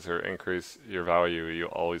services or increase your value, you'll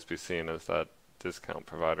always be seen as that discount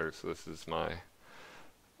provider. So this is my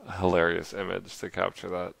hilarious image to capture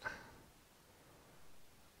that.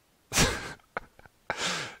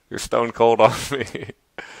 You're stone cold on me.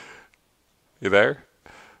 You there?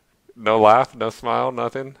 No laugh, no smile,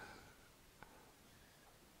 nothing?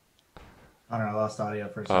 I don't know, I lost audio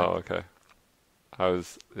for a second. Oh, okay.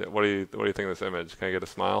 What do you think of this image? Can I get a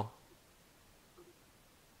smile?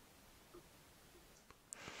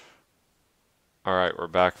 All right, we're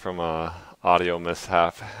back from a audio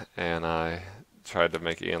mishap, and I tried to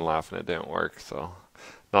make Ian laugh and it didn't work, so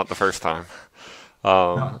not the first time.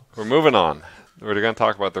 We're moving on. We're going to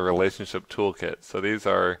talk about the relationship toolkit. So these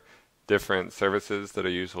are different services that are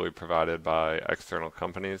usually provided by external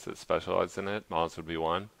companies that specialize in it. Moz would be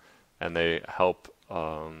one, and they help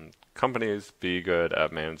companies be good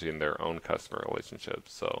at managing their own customer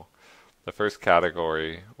relationships. So the first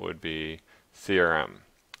category would be CRM.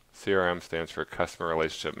 CRM stands for Customer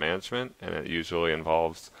Relationship Management, and it usually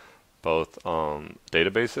involves both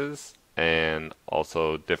databases and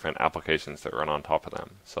also different applications that run on top of them.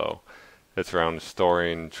 So it's around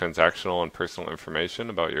storing transactional and personal information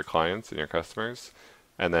about your clients and your customers,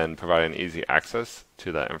 and then providing easy access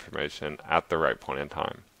to that information at the right point in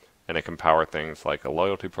time. And it can power things like a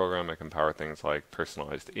loyalty program. It can power things like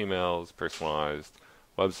personalized emails, personalized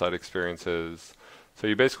website experiences. So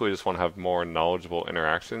you basically just want to have more knowledgeable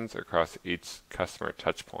interactions across each customer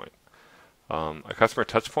touch point. A customer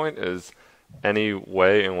touch point is any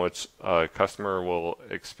way in which a customer will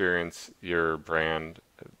experience your brand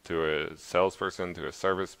through a salesperson, through a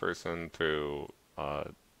service person, through a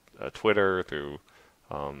Twitter, through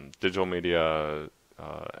digital media,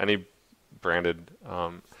 any branded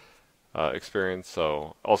experience.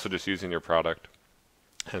 So also just using your product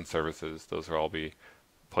and services. Those will all be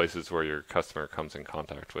places where your customer comes in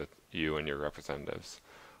contact with you and your representatives.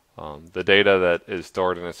 The data that is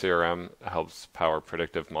stored in a CRM helps power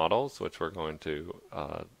predictive models, which we're going to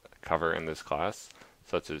cover in this class,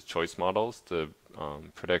 such as choice models to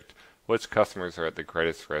predict which customers are at the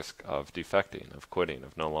greatest risk of defecting, of quitting,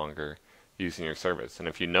 of no longer using your service. And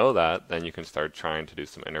if you know that, then you can start trying to do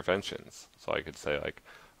some interventions. So I could say like,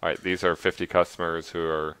 all right, these are 50 customers who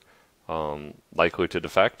are likely to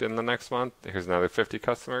defect in the next month. Here's another 50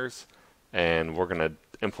 customers, and we're going to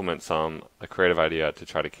implement a creative idea to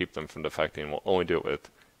try to keep them from defecting. We'll only do it with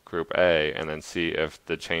group A, and then see if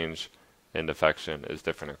the change in defection is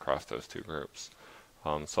different across those two groups.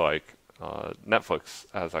 So like Netflix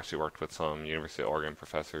has actually worked with some University of Oregon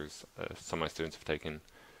professors. Some of my students have taken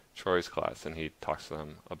Troy's class, and he talks to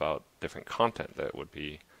them about different content that would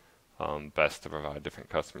be best to provide different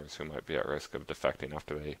customers who might be at risk of defecting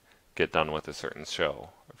after they get done with a certain show,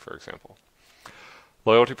 for example.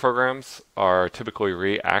 Loyalty programs are typically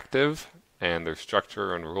reactive, and they're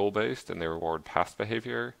structure and rule based, and they reward past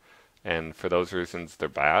behavior, and for those reasons they're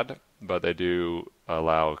bad, but they do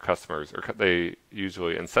allow customers, or they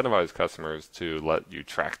usually incentivize customers to let you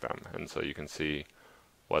track them, and so you can see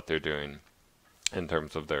what they're doing in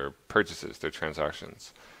terms of their purchases, their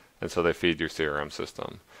transactions, and so they feed your CRM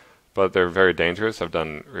system. But they're very dangerous. I've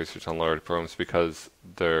done research on loyalty programs because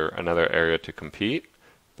they're another area to compete,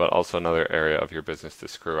 but also another area of your business to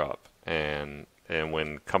screw up. And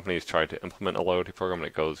when companies try to implement a loyalty program and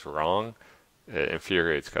it goes wrong, it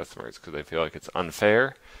infuriates customers because they feel like it's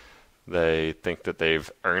unfair. They think that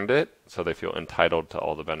they've earned it, so they feel entitled to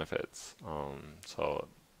all the benefits. So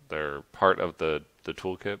they're part of the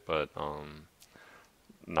toolkit, but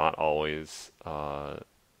not always.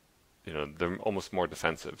 They're almost more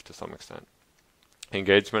defensive to some extent.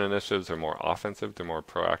 Engagement initiatives are more offensive. They're more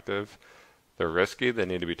proactive. They're risky. They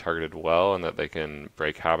need to be targeted well, and that they can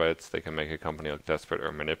break habits. They can make a company look desperate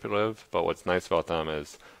or manipulative. But what's nice about them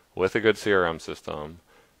is, with a good CRM system,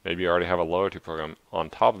 maybe you already have a loyalty program. On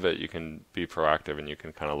top of it, you can be proactive and you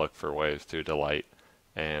can kind of look for ways to delight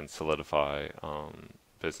and solidify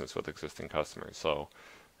business with existing customers. So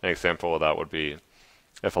an example of that would be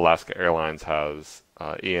if Alaska Airlines has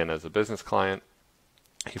Ian as a business client.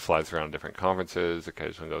 He flies around different conferences,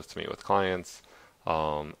 occasionally goes to meet with clients,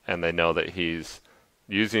 and they know that he's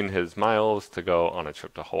using his miles to go on a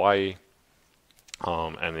trip to Hawaii,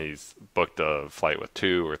 and he's booked a flight with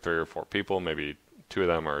 2 or 3 or 4 people, maybe 2 of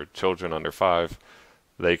them are children under 5.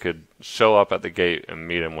 They could show up at the gate and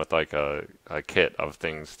meet him with like a kit of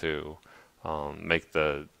things to make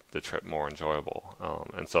the trip more enjoyable.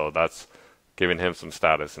 And so that's giving him some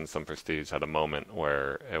status and some prestige at a moment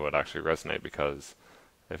where it would actually resonate, because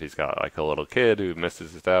if he's got like a little kid who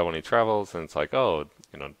misses his dad when he travels, and it's like, oh,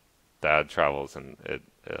 dad travels and it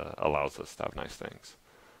allows us to have nice things.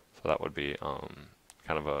 So that would be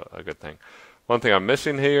kind of a good thing. One thing I'm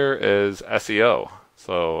missing here is SEO.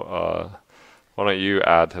 So why don't you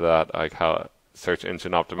add to that, like how search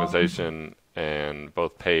engine optimization and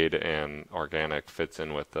both paid and organic fits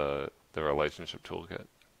in with the relationship toolkit?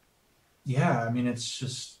 Yeah, I mean, it's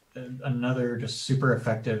just another just super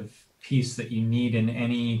effective piece that you need in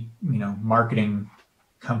any, marketing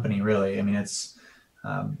company, really. I mean, it's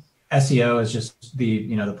SEO is just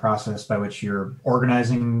the process by which you're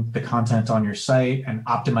organizing the content on your site and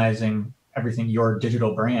optimizing everything, your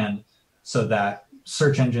digital brand, so that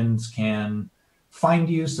search engines can find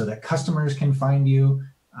you, so that customers can find you,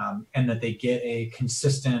 and that they get a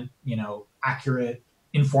consistent, accurate,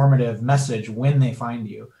 informative message when they find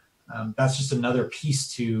you. That's just another piece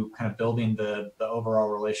to kind of building the overall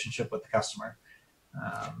relationship with the customer.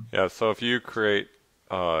 So if you create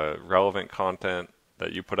relevant content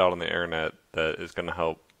that you put out on the internet that is going to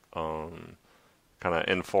help kind of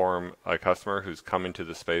inform a customer who's coming to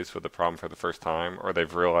the space with a problem for the first time, or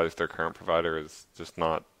they've realized their current provider is just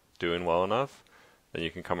not doing well enough, then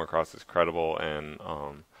you can come across as credible. And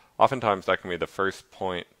oftentimes that can be the first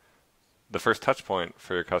touch point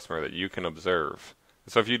for your customer that you can observe.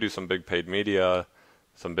 So if you do some big paid media,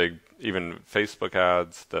 some big even Facebook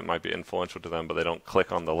ads that might be influential to them, but they don't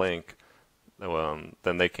click on the link,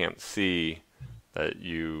 then they can't see that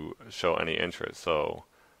you show any interest. So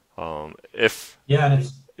how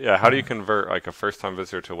do you convert like a first-time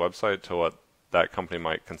visitor to a website to what that company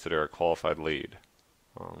might consider a qualified lead?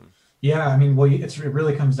 It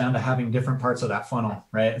really comes down to having different parts of that funnel,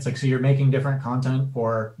 right? It's like, so you're making different content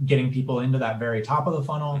for getting people into that very top of the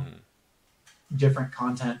funnel, different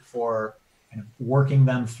content for kind of working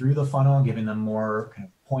them through the funnel, giving them more kind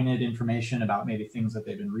of pointed information about maybe things that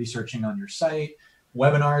they've been researching on your site,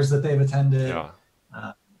 webinars that they've attended,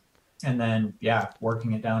 and then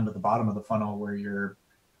working it down to the bottom of the funnel where you're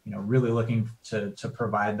really looking to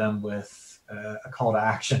provide them with a call to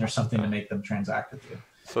action or something to make them transact with you.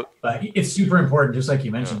 But it's super important, just like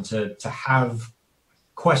you mentioned, to have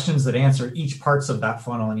questions that answer each parts of that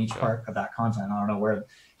funnel and each part of that content. I don't know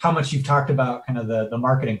how much you've talked about kind of the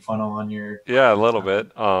marketing funnel on your a little bit.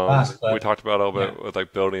 We talked about a little bit with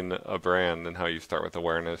like building a brand and how you start with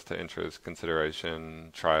awareness to interest, consideration,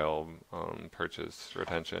 trial, purchase,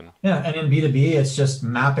 retention. And in B2B, it's just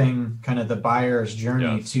mapping kind of the buyer's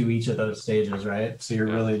journey to each of those stages, right? So you're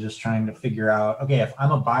really just trying to figure out, okay, if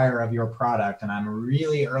I'm a buyer of your product and I'm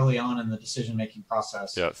really early on in the decision-making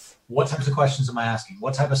process, what types of questions am I asking?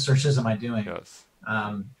 What type of searches am I doing?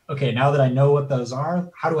 Okay, now that I know what those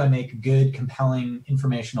are, how do I make good, compelling,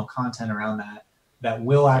 informational content around that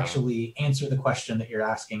will actually answer the question that you're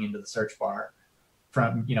asking into the search bar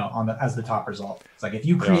from, as the top result? It's like, if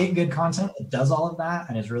you create good content that does all of that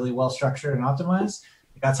and is really well structured and optimized,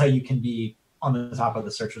 that's how you can be on the top of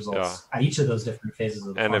the search results at each of those different phases of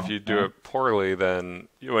the funnel. And if you do it poorly, then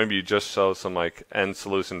maybe you just show some like end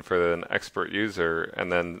solution for an expert user,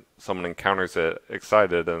 and then someone encounters it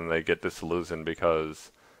excited and they get disillusioned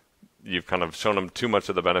because you've kind of shown them too much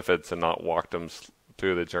of the benefits and not walked them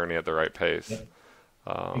through the journey at the right pace.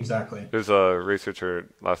 Exactly. There's a researcher,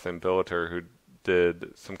 last name Billiter, who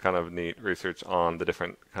did some kind of neat research on the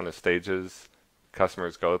different kind of stages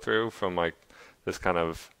customers go through, from like this kind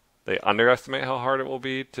of they underestimate how hard it will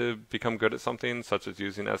be to become good at something, such as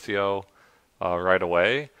using SEO right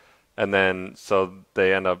away. And then so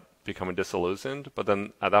they end up becoming disillusioned. But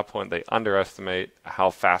then at that point, they underestimate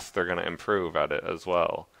how fast they're going to improve at it as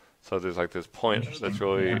well. So there's like this point that's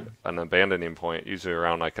really an abandoning point, usually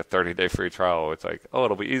around like a 30-day free trial. It's like, oh,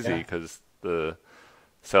 it'll be easy because the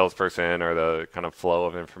salesperson or the kind of flow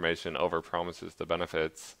of information overpromises the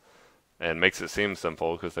benefits and makes it seem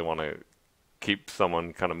simple because they want to keep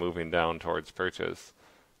someone kind of moving down towards purchase.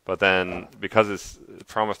 But then because it's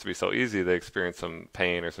promised to be so easy, they experience some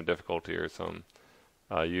pain or some difficulty or some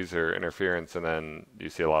user interference, and then you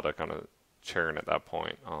see a lot of kind of churn at that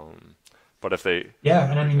point. But if they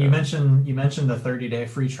and I mean you mentioned the 30-day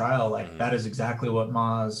free trial, like that is exactly what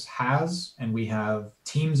Moz has, and we have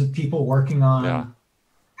teams of people working on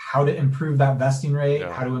how to improve that vesting rate,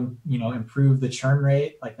 how to improve the churn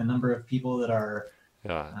rate, like the number of people that are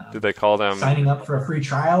do they call them signing up for a free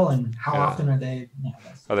trial, and how often are they?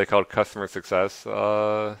 Are they called customer success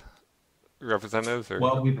representatives? Or?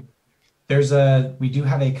 Well, we do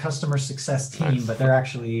have a customer success team, but they're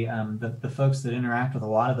actually the folks that interact with a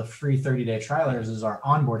lot of the free 30-day trialers is our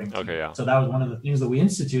onboarding team. Okay, So that was one of the things that we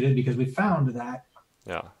instituted, because we found that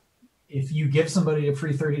if you give somebody a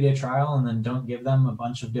free 30-day trial and then don't give them a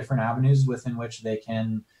bunch of different avenues within which they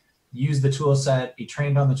can use the tool set, be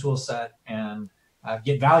trained on the tool set, and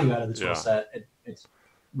get value out of the tool set, it's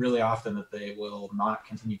really often that they will not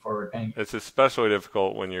continue forward paying. It's especially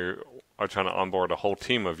difficult when you are trying to onboard a whole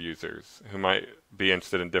team of users who might be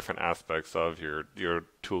interested in different aspects of your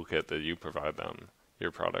toolkit that you provide them,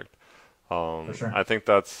 your product. For sure. I think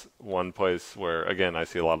that's one place where, again, I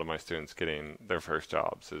see a lot of my students getting their first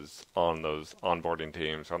jobs is on those onboarding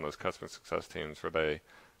teams, on those customer success teams, where they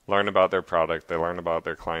learn about their product, they learn about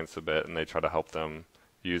their clients a bit, and they try to help them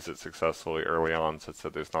use it successfully early on, so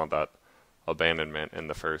that there's not that abandonment in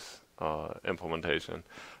the first implementation.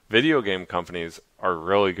 Video game companies are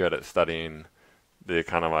really good at studying the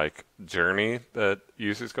kind of like journey that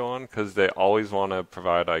users go on, because they always want to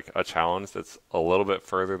provide like a challenge that's a little bit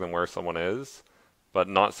further than where someone is, but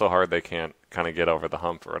not so hard they can't kind of get over the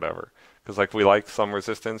hump or whatever. Because like we like some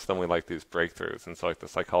resistance, then we like these breakthroughs, and so like the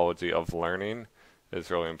psychology of learning is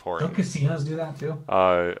really important. Don't casinos do that too?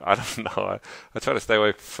 I don't know. I try to stay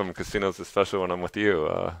away from casinos, especially when I'm with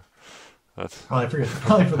you. That's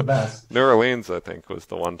probably for the best. New Orleans, I think, was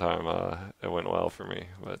the one time it went well for me.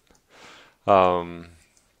 But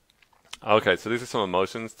okay, so these are some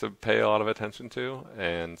emotions to pay a lot of attention to,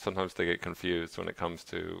 and sometimes they get confused when it comes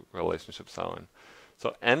to relationship selling.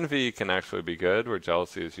 So envy can actually be good, where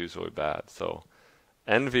jealousy is usually bad. So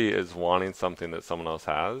envy is wanting something that someone else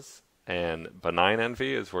has, and benign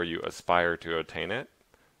envy is where you aspire to attain it,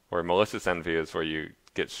 where malicious envy is where you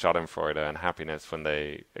get schadenfreude and happiness when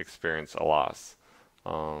they experience a loss.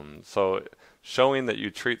 So showing that you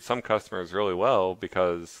treat some customers really well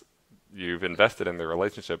because you've invested in their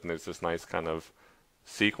relationship and there's this nice kind of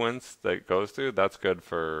sequence that goes through, that's good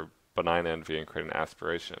for benign envy and creating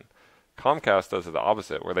aspiration. Comcast does it the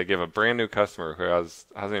opposite, where they give a brand new customer who hasn't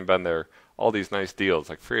even been there all these nice deals,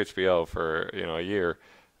 like free HBO for a year,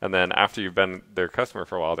 and then after you've been their customer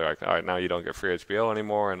for a while, they're like, all right, now you don't get free HBO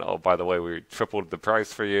anymore, and oh, by the way, we tripled the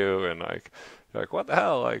price for you, and like, you're like, what the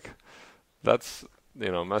hell? Like, that's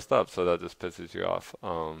messed up. So that just pisses you off.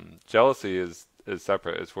 Jealousy is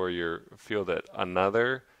separate. It's where you feel that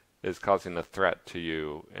another is causing a threat to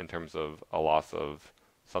you in terms of a loss of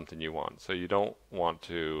something you want. So you don't want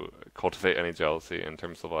to cultivate any jealousy in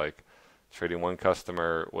terms of like treating one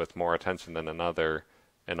customer with more attention than another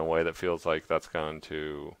in a way that feels like that's going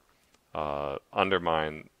to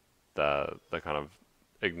undermine the kind of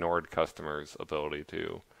ignored customer's ability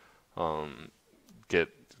to get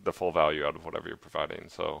the full value out of whatever you're providing.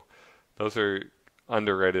 So those are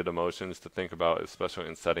underrated emotions to think about, especially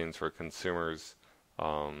in settings where consumers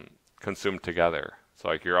consume together. So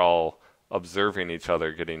like you're all observing each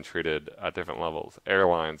other getting treated at different levels.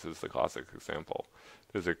 Airlines is the classic example.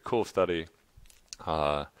 There's a cool study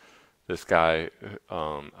this guy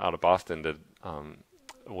out of Boston did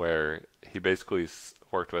where he basically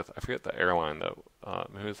worked with, I forget the airline, that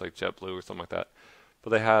maybe it was like JetBlue or something like that, but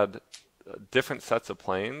they had different sets of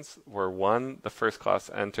planes where the first class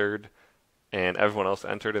entered and everyone else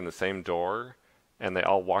entered in the same door, and they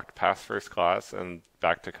all walked past first class and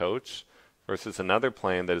back to coach, versus another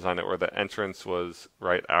plane they designed it where the entrance was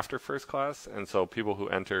right after first class, and so people who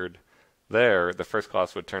entered there, the first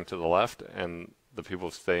class would turn to the left, and the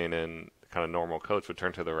people staying in kind of normal coach would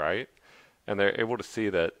turn to the right. And they're able to see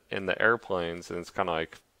that in the airplanes, and it's kind of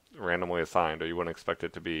like randomly assigned, or you wouldn't expect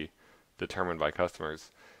it to be determined by customers.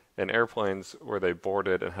 In airplanes where they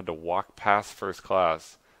boarded and had to walk past first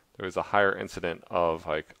class, there was a higher incident of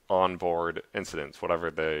like onboard incidents,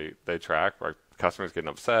 whatever they track, like customers getting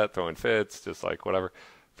upset, throwing fits, just like whatever,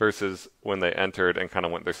 versus when they entered and kind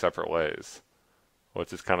of went their separate ways,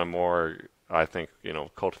 which is kind of more, I think,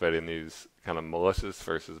 cultivating these kind of malicious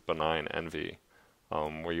versus benign envy,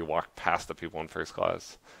 where you walk past the people in first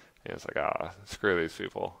class, and it's like, screw these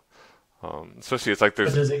people. Especially, it's like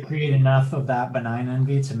there's. But does it create enough of that benign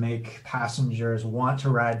envy to make passengers want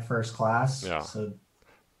to ride first class? Yeah. So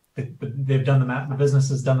they've done the math. The business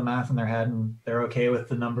has done the math in their head, and they're okay with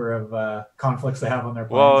the number of conflicts they have on their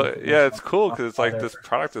planes. Well, yeah, it's cool because it's like this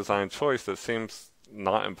product design choice that seems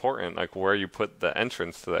not important, like where you put the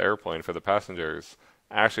entrance to the airplane for the passengers,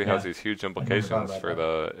 actually has these huge implications for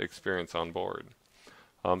the experience on board.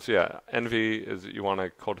 So yeah, envy is you want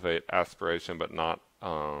to cultivate aspiration, but not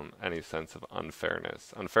any sense of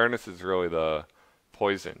unfairness. Unfairness is really the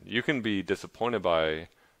poison. You can be disappointed by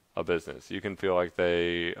a business. You can feel like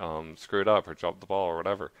they screwed up or dropped the ball or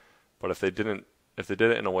whatever. But if they did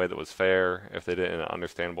it in a way that was fair, if they did it in an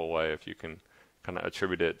understandable way, if you can kind of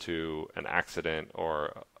attribute it to an accident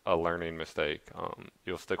or a learning mistake,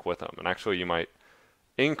 you'll stick with them. And actually, you might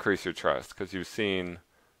increase your trust because you've seen,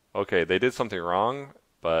 okay, they did something wrong,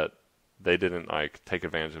 but they didn't like take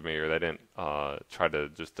advantage of me, or they didn't try to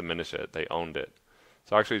just diminish it. They owned it.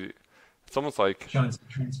 So actually, it's almost like showing some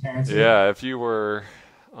transparency. Yeah, if you were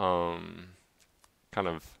kind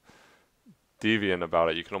of deviant about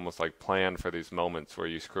it, you can almost like plan for these moments where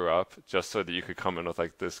you screw up, just so that you could come in with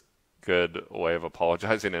like this good way of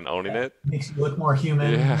apologizing and owning it. Makes you look more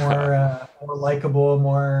human, more likable,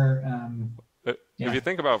 more. If you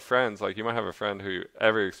think about friends, like you might have a friend who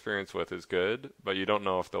every experience with is good, but you don't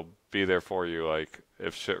know if they'll be there for you, like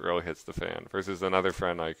if shit really hits the fan. Versus another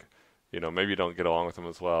friend, like maybe you don't get along with them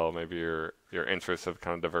as well. Maybe your interests have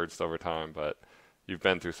kind of diverged over time, but you've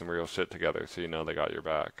been through some real shit together, so they got your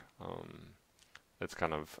back. It's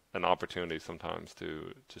kind of an opportunity sometimes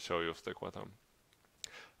to show you'll stick with them.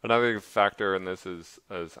 Another factor in this is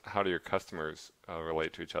how do your customers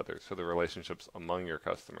relate to each other? So the relationships among your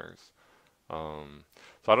customers. So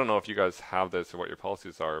I don't know if you guys have this or what your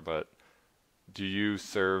policies are, but do you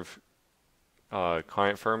serve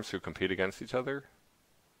client firms who compete against each other?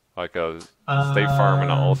 Like a State Farm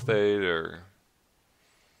and an Allstate, or?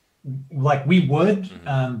 Like we would,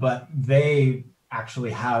 but they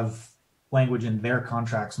actually have language in their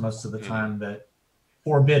contracts most of the time that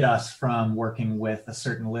forbid us from working with a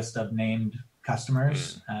certain list of named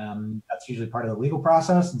customers. That's usually part of the legal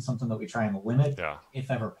process and something that we try and limit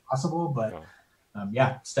if ever possible. But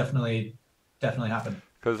it's definitely happened.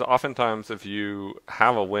 Because oftentimes if you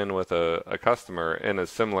have a win with a customer in a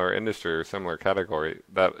similar industry or similar category,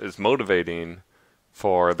 that is motivating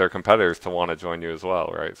for their competitors to want to join you as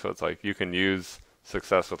well, right? So it's like you can use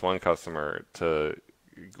success with one customer to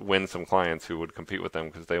win some clients who would compete with them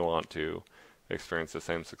because they want to experience the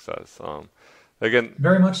same success. Again,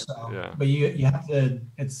 very much so. Yeah. But you have to.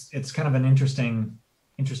 It's kind of an interesting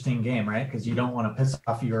game, right? Because you don't want to piss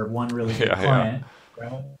off your one really good client,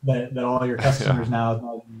 right? That all your customers now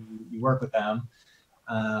know you work with them.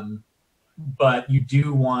 But you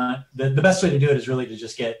do want the best way to do it is really to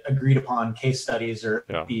just get agreed upon case studies or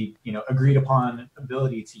the agreed upon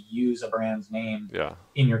ability to use a brand's name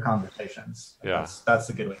in your conversations. That's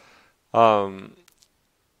a good way.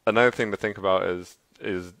 Another thing to think about is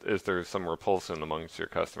there some repulsion amongst your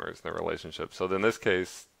customers in the relationship? So in this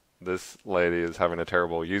case, this lady is having a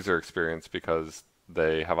terrible user experience because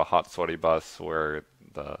they have a hot, sweaty bus where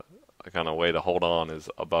the kind of way to hold on is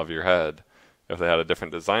above your head. If they had a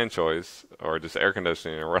different design choice or just air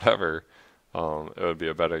conditioning or whatever, it would be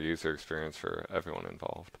a better user experience for everyone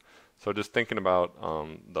involved. So just thinking about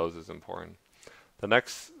those is important. The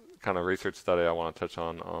next kind of research study I want to touch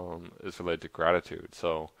on is related to gratitude.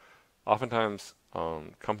 So oftentimes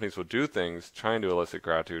companies will do things trying to elicit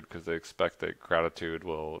gratitude because they expect that gratitude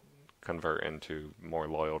will convert into more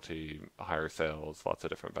loyalty, higher sales, lots of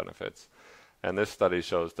different benefits. And this study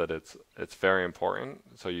shows that it's very important.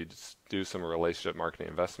 So you just do some relationship marketing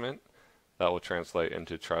investment that will translate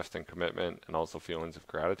into trust and commitment and also feelings of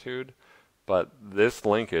gratitude. But this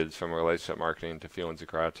linkage from relationship marketing to feelings of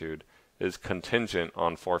gratitude is contingent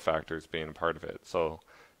on 4 factors being a part of it. So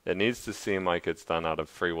it needs to seem like it's done out of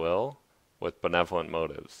free will with benevolent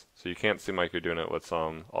motives. So you can't seem like you're doing it with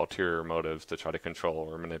some ulterior motives to try to control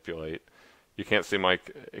or manipulate. You can't seem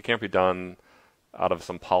like it can't be done out of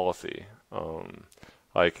some policy.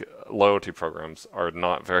 Like loyalty programs are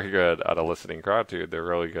not very good at eliciting gratitude. They're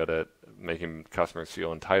really good at making customers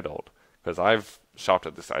feel entitled. Because I've shopped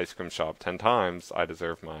at this ice cream shop 10 times, I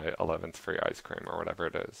deserve my 11th free ice cream or whatever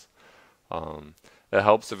it is. It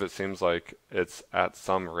helps if it seems like it's at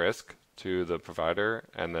some risk to the provider,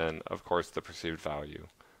 and then of course the perceived value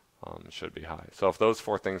should be high. So if those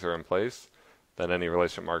four things are in place, then any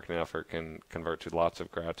relationship marketing effort can convert to lots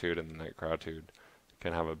of gratitude, and that gratitude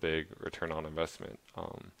can have a big return on investment.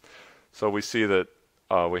 So we see that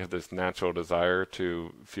we have this natural desire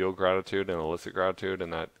to feel gratitude and elicit gratitude,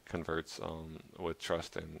 and that converts with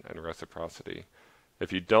trust and reciprocity.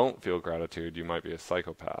 If you don't feel gratitude, you might be a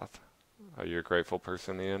psychopath. Are you a grateful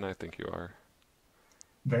person, Ian? I think you are.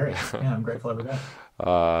 Very. Yeah, I'm grateful every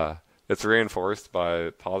day. It's reinforced by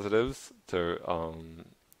positives to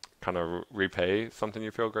kind of repay something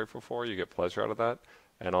you feel grateful for. You get pleasure out of that.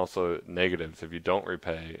 And also negatives. If you don't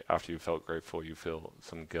repay after you felt grateful, you feel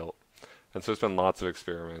some guilt. And so there's been lots of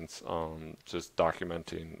experiments just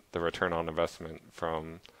documenting the return on investment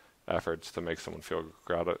from efforts to make someone feel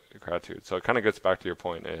gratitude. So it kind of gets back to your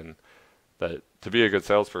point in that to be a good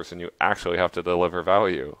salesperson, you actually have to deliver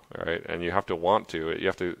value, right? And you have to want to. You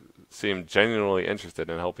have to seem genuinely interested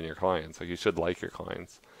in helping your clients. Like, you should like your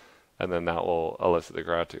clients, and then that will elicit the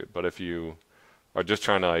gratitude. But if you are just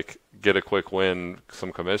trying to like get a quick win,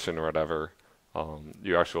 some commission or whatever,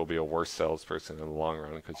 you actually will be a worse salesperson in the long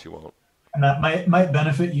run because you won't. And that might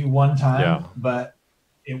benefit you one time, Yeah. but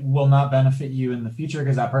it will not benefit you in the future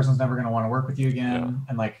because that person's never going to want to work with you again. Yeah.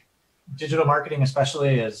 And like digital marketing,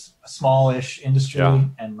 especially, is a smallish industry. Yeah.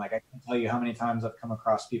 And like, I can tell you how many times I've come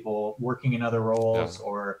across people working in other roles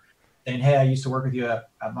or saying, hey, I used to work with you at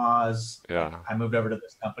Moz. Yeah. I moved over to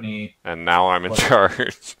this company. And now I'm in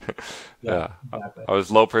charge. Yeah, exactly. I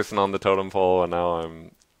was low person on the totem pole, and now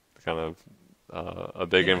I'm kind of a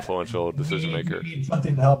big influential decision maker. We need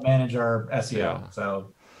something to help manage our SEO. Yeah.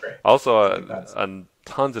 So great. Also,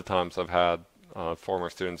 tons of times I've had former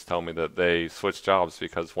students tell me that they switched jobs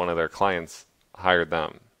because one of their clients hired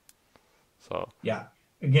them. So yeah,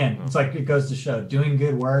 again, it's like, it goes to show doing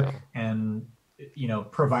good work and,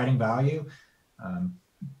 providing value,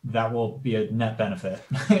 that will be a net benefit,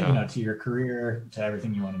 to your career, to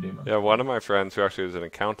everything you want to do. Yeah, one of my friends who actually was an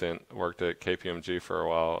accountant, worked at KPMG for a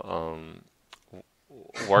while,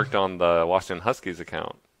 worked on the Washington Huskies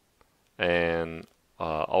account, and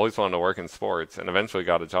always wanted to work in sports, and eventually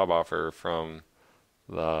got a job offer from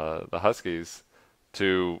the Huskies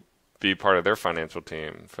to be part of their financial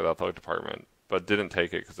team for the athletic department, but didn't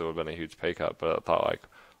take it because it would have been a huge pay cut. But I thought, like,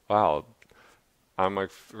 wow, I'm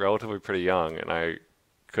like relatively pretty young, and I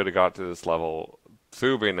could have got to this level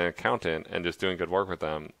through being an accountant and just doing good work with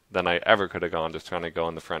them than I ever could have gone just trying to go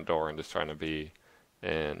in the front door and just trying to be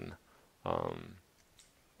in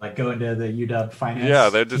like go into the UW finance. Yeah,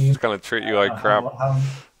 they just team. kind of treat you like crap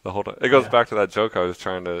the whole time. It goes back to that joke I was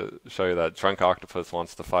trying to show you, that drunk octopus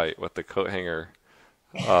wants to fight with the coat hanger.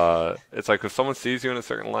 It's like if someone sees you in a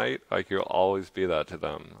certain light, like you'll always be that to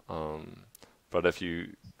them. But if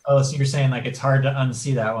you... Oh, so you're saying like it's hard to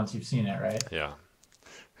unsee that once you've seen it, right? Yeah.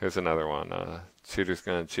 Here's another one. Cheater's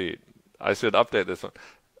gonna cheat. I should update this one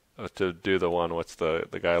to do the one. What's the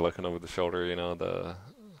guy looking over the shoulder?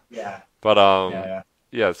 Yeah. But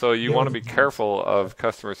yeah. So you want to be careful of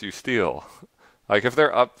customers you steal. Like if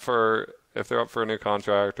they're up for a new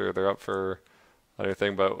contract or they're up for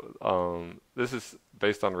anything. But this is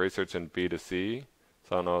based on research in B2C,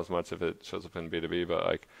 so I don't know as much if it shows up in B2B. But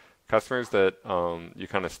like customers that you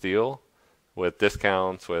kind of steal with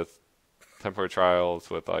discounts, with temporary trials,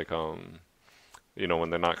 with like when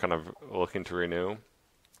they're not kind of looking to renew,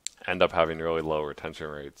 end up having really low retention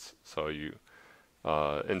rates. So you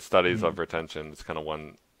in studies of retention, it's kind of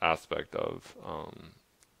one aspect of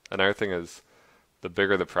another thing is the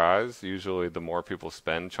bigger the prize, usually the more people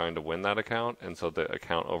spend trying to win that account, and so the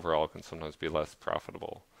account overall can sometimes be less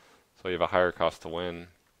profitable. So you have a higher cost to win,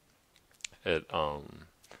 it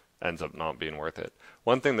ends up not being worth it.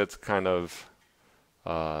 One thing that's kind of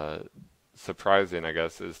surprising, I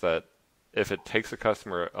guess, is that if it takes a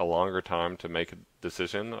customer a longer time to make a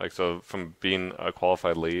decision, like so from being a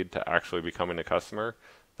qualified lead to actually becoming a customer,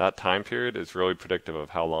 that time period is really predictive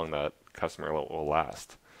of how long that customer will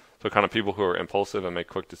last. So kind of people who are impulsive and make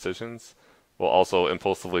quick decisions will also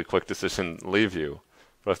impulsively quick decision leave you.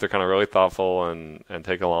 But if they're kind of really thoughtful and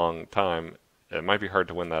take a long time, it might be hard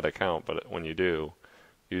to win that account, but when you do,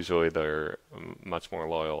 usually they're much more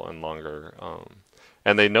loyal and longer.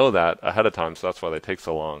 And they know that ahead of time, so that's why they take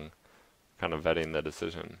so long kind of vetting the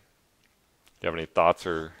decision. Do you have any thoughts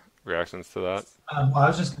or reactions to that? Well, I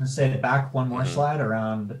was just going to say back one more slide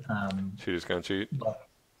around Cheater's gonna cheat.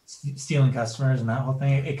 Stealing customers and that whole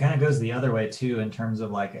thing. It kind of goes the other way too, in terms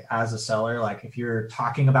of like as a seller, like if you're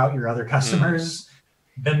talking about your other customers,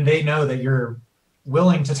 then they know that you're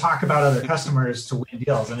willing to talk about other customers to win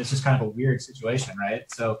deals, and it's just kind of a weird situation, right?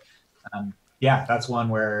 So yeah, that's one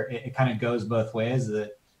where it kind of goes both ways.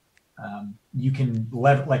 That you can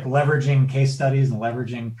leveraging case studies and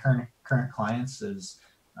leveraging current clients is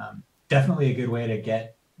definitely a good way to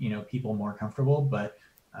get people more comfortable, but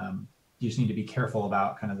you just need to be careful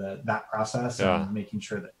about kind of that process and making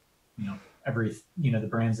sure that every the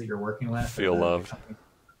brands that you're working with feel loved,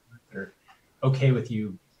 they're okay with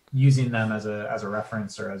you using them as a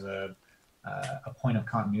reference or as a point of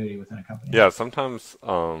continuity within a company. Yeah, sometimes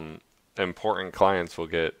important clients will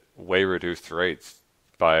get way reduced rates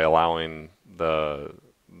by allowing the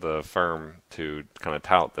firm to kind of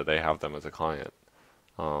tout that they have them as a client.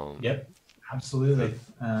 Yep, absolutely.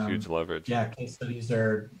 Huge leverage. Yeah, case studies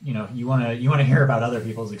are you want to hear about other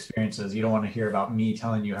people's experiences. You don't want to hear about me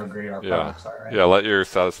telling you how great our products are. Right? Yeah, let your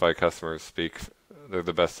satisfied customers speak. They're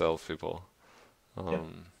the best salespeople. Yep.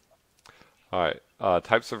 All right,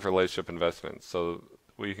 types of relationship investments. So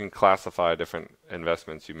we can classify different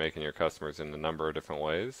investments you make in your customers in a number of different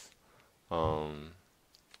ways. The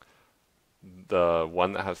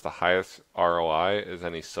one that has the highest ROI is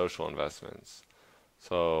any social investments.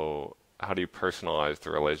 So how do you personalize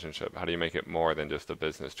the relationship? How do you make it more than just a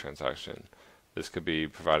business transaction? This could be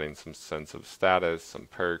providing some sense of status, some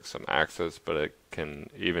perks, some access, but it can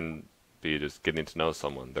even be just getting to know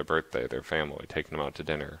someone, their birthday, their family, taking them out to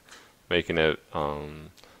dinner, making it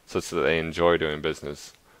such that they enjoy doing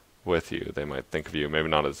business with you. They might think of you maybe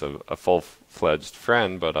not as a full-fledged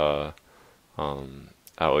friend, but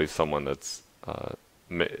at least someone that's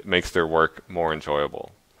makes their work more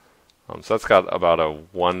enjoyable. So that's got about a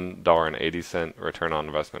 $1.80 return on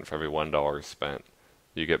investment for every $1 spent.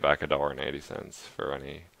 You get back $1.80 for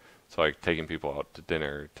any. So like taking people out to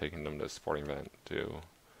dinner, taking them to a sporting event, to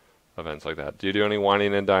events like that. Do you do any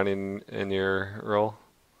wining and dining in your role?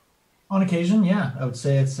 On occasion, yeah. I would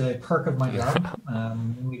say it's a perk of my job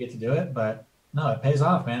when we get to do it. But no, it pays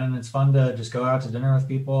off, man. And it's fun to just go out to dinner with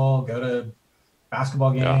people, go to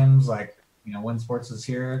basketball games, when sports is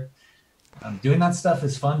here. Doing that stuff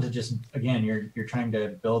is fun to just, again, you're trying to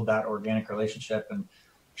build that organic relationship. And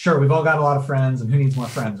sure, we've all got a lot of friends, and who needs more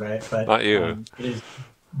friends, right? But not you. It is,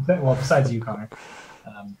 well, besides you, Connor.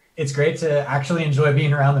 It's great to actually enjoy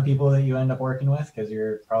being around the people that you end up working with, because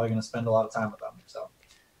you're probably going to spend a lot of time with them. So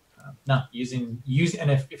no,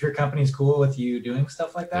 and if your company's cool with you doing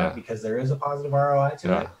stuff like that, because there is a positive ROI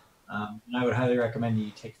to it, and I would highly recommend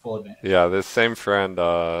you take full advantage. Yeah, this same friend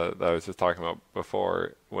that I was just talking about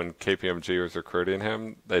before, when KPMG was recruiting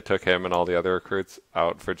him, they took him and all the other recruits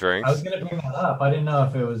out for drinks. I was going to bring that up. I didn't know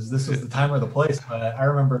if this was the time or the place, but I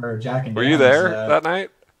remember Jack and Were you there that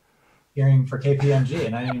night? Hearing for KPMG,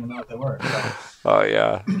 and I didn't even know what they were. So. Oh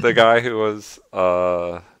yeah, the guy who was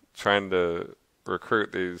trying to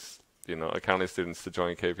recruit these accounting students to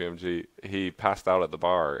join KPMG, he passed out at the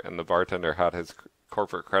bar, and the bartender had his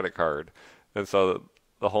corporate credit card, and so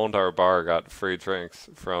the whole entire bar got free drinks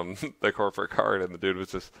from the corporate card, and the dude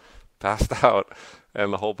was just passed out,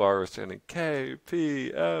 and the whole bar was chanting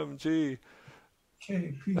KPMG.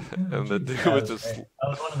 KPMG. And the dude was just... That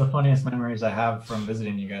was one of the funniest memories I have from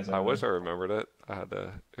visiting you guys. I wish I remembered it. I had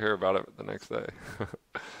to hear about it the next day.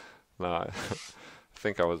 No, I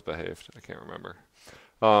think I was behaved. I can't remember.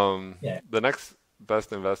 The next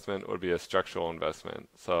best investment would be a structural investment.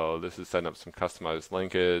 So this is setting up some customized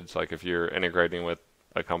linkage, like if you're integrating with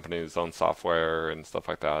a company's own software and stuff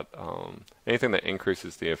like that. Anything that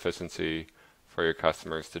increases the efficiency for your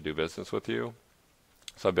customers to do business with you.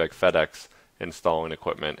 So it'd be like FedEx installing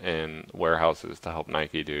equipment in warehouses to help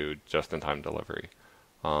Nike do just-in-time delivery.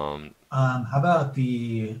 How about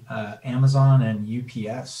the Amazon and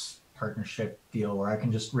UPS partnership deal where I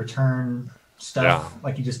can just return stuff,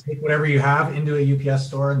 like you just take whatever you have into a UPS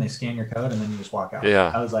store and they scan your code and then you just walk out.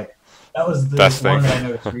 Yeah. That was the best one thing that I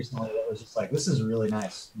noticed recently that was just like, this is really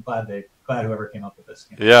nice. I'm glad whoever came up with this.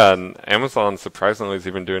 Yeah, and Amazon surprisingly is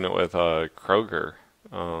even doing it with Kroger,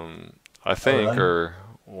 I think, really? or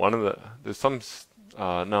one of there's some,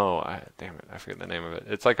 damn it, I forget the name of it.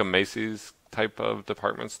 It's like a Macy's type of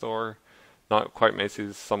department store. Not quite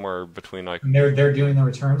Macy's, somewhere between like... And they're doing the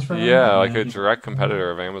returns for them? Yeah, like a direct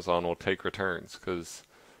competitor of Amazon will take returns because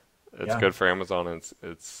it's good for Amazon. And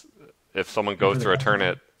it's if someone goes to return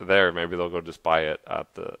it there, maybe they'll go just buy it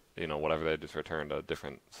at the, whatever they just returned, a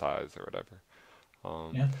different size or whatever.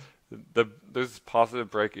 There's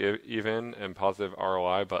positive break even and positive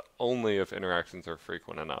ROI, but only if interactions are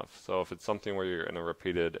frequent enough. So if it's something where you're in a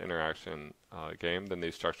repeated interaction game, then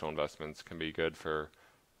these structural investments can be good for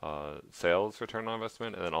sales return on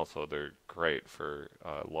investment, and then also they're great for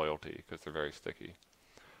loyalty because they're very sticky.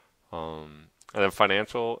 And then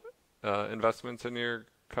financial investments in your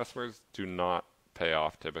customers do not pay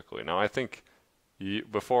off typically. Now I think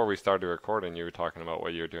before we started recording, you were talking about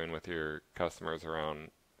what you're doing with your customers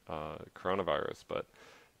around coronavirus. But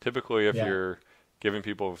typically, if Yeah. you're giving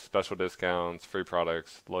people special discounts, free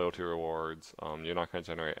products, loyalty rewards, you're not going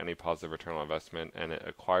to generate any positive return on investment, and it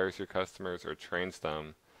acquires your customers or trains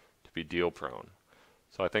them to be deal prone.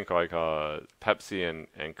 So I think like Pepsi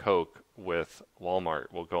and Coke with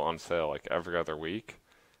Walmart will go on sale like every other week.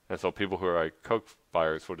 And so people who are like Coke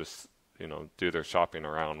buyers will just, do their shopping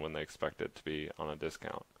around when they expect it to be on a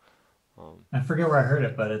discount. I forget where I heard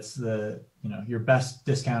it, but it's your best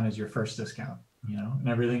discount is your first discount, and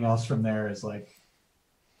everything else from there is like,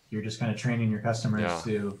 you're just kind of training your customers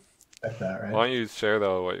to expect that, right? Why don't you share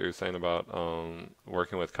though what you're saying about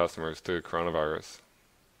working with customers through coronavirus?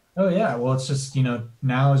 Oh yeah, well it's just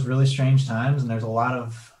now is really strange times, and there's a lot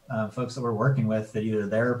of folks that we're working with that either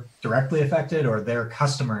they're directly affected or their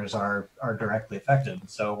customers are directly affected.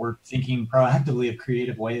 So we're thinking proactively of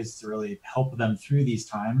creative ways to really help them through these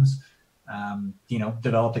times.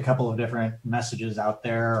 Developed a couple of different messages out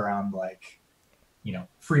there around like,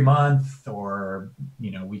 free month, or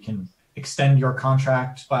we can extend your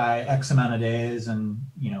contract by X amount of days, and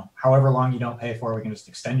however long you don't pay for, we can just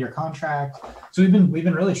extend your contract. So we've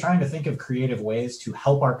been really trying to think of creative ways to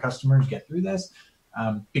help our customers get through this,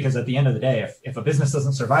 because at the end of the day, if a business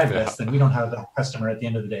doesn't survive this, then we don't have a customer at the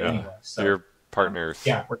end of the day anyway. So your partners.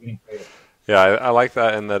 We're getting creative. Yeah, I like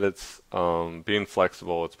that in that it's being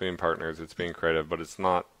flexible, it's being partners, it's being creative, but it's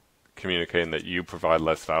not communicating that you provide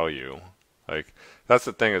less value. Like that's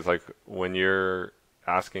the thing is like when you're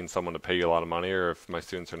asking someone to pay you a lot of money, or if my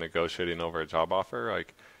students are negotiating over a job offer,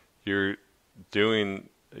 like you're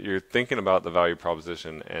thinking about the value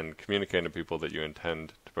proposition and communicating to people that you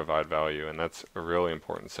intend to provide value, and that's a really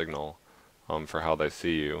important signal for how they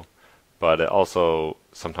see you. But it also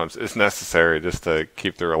sometimes is necessary just to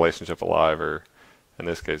keep the relationship alive, or in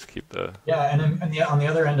this case, keep the... Yeah, and on the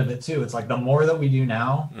other end of it too, it's like the more that we do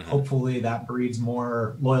now, hopefully that breeds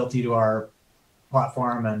more loyalty to our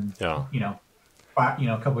platform, and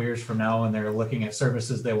a couple of years from now, when they're looking at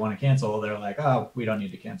services they want to cancel, they're like, oh, we don't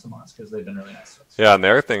need to cancel on us because they've been really nice to us. Yeah, and the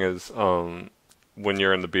other thing is when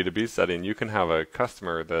you're in the B2B setting, you can have a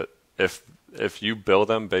customer that if you bill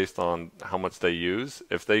them based on how much they use,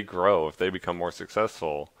 if they grow, if they become more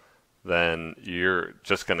successful, then you're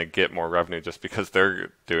just going to get more revenue just because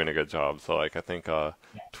they're doing a good job. So like I think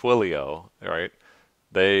Twilio, right?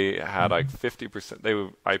 They had like 50%, they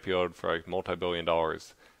IPO'd for like multi-billion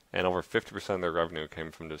dollars, and over 50% of their revenue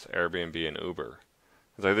came from just Airbnb and Uber.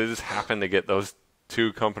 It's like they just happened to get those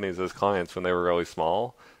two companies as clients when they were really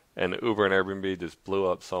small, and Uber and Airbnb just blew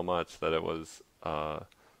up so much that it was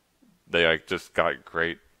they like just got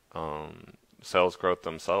great sales growth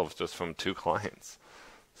themselves just from two clients.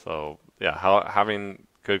 So yeah, having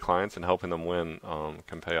good clients and helping them win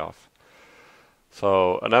can pay off.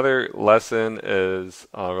 So another lesson is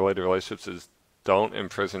related to relationships is don't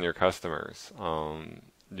imprison your customers.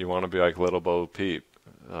 You want to be like Little Bo Peep.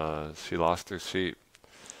 She lost her sheep.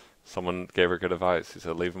 Someone gave her good advice. He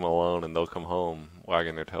said, leave them alone and they'll come home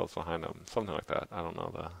wagging their tails behind them. Something like that. I don't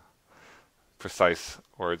know the precise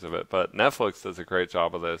words of it. But Netflix does a great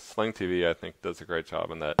job of this. Sling TV, I think, does a great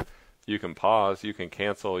job in that you can pause, you can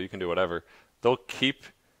cancel, you can do whatever. They'll keep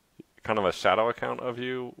kind of a shadow account of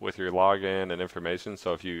you with your login and information.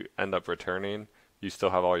 So if you end up returning, you still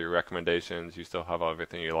have all your recommendations, you still have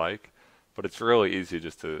everything you like. But it's really easy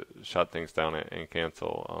just to shut things down and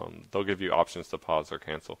cancel. They'll give you options to pause or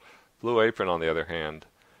cancel. Blue Apron, on the other hand,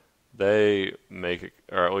 they make it,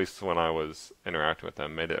 or at least when I was interacting with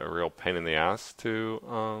them, made it a real pain in the ass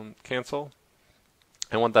to cancel.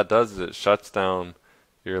 And what that does is it shuts down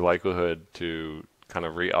your likelihood to kind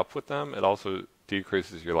of re-up with them. It also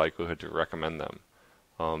decreases your likelihood to recommend them.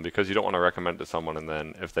 Because you don't want to recommend to someone and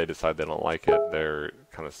then if they decide they don't like it, they're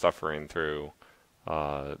kind of suffering through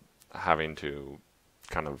having to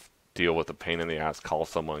kind of deal with the pain in the ass, call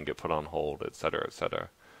someone, get put on hold, et cetera, et cetera.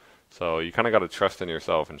 So you kind of got to trust in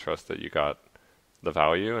yourself and trust that you got the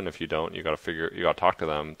value. And if you don't, you got to talk to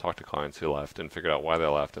them, talk to clients who left and figure out why they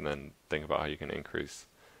left, and then think about how you can increase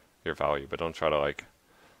your value. But don't try to like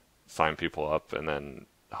sign people up and then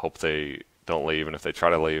hope they don't leave. And if they try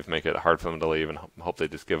to leave, make it hard for them to leave and hope they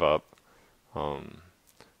just give up.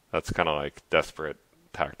 That's kind of like desperate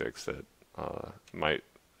tactics that might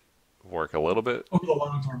work a little bit. Over the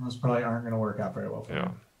long term, those probably aren't going to work out very well for you.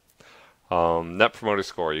 Net Promoter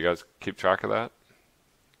Score, you guys keep track of that?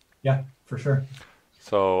 Yeah, for sure.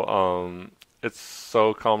 So it's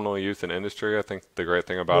so commonly used in industry. I think the great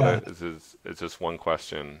thing about it is it's just one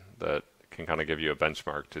question that can kind of give you a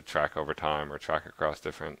benchmark to track over time or track across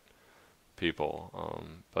different people.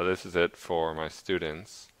 But this is it for my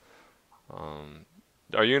students.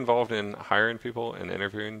 are you involved in hiring people and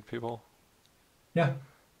interviewing people? Yeah.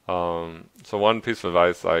 So one piece of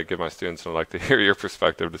advice I give my students, and I'd like to hear your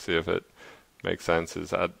perspective to see if it makes sense, is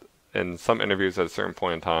that in some interviews at a certain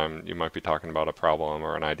point in time, you might be talking about a problem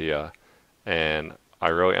or an idea. And I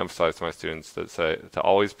really emphasize to my students that say to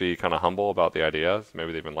always be kind of humble about the ideas.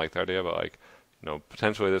 Maybe they even like the idea, but like,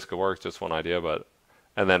 potentially this could work, just one idea,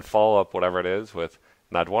 and then follow up whatever it is with,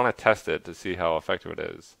 and I'd want to test it to see how effective it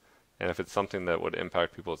is. And if it's something that would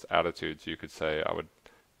impact people's attitudes, you could say, I would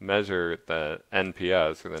measure the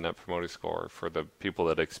NPS, or the Net Promoter Score, for the people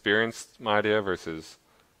that experienced my idea versus,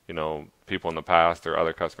 people in the past or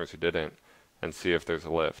other customers who didn't, and see if there's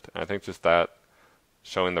a lift. And I think just that,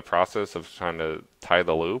 showing the process of trying to tie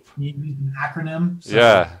the loop. You use an acronym. So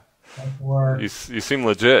Yeah. Or You seem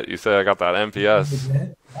legit. You say I got that NPS.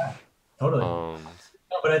 Yeah, totally. No,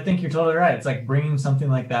 but I think you're totally right. It's like bringing something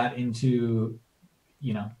like that into,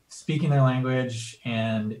 speaking their language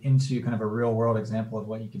and into kind of a real world example of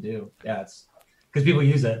what you could do. Yeah, it's because people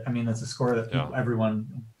use it. I mean, that's a score that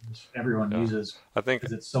everyone uses. I think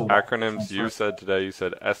it's so acronyms you said today. You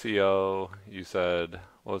said SEO. You said,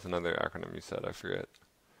 what was another acronym you said? I forget.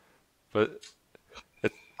 But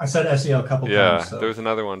I said SEO a couple times. Yeah, So. there was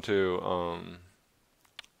another one too.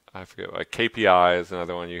 I forget. Like KPI is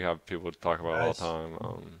another one you have people talk about all the time.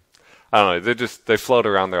 I don't know. They float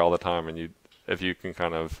around there all the time, and if you can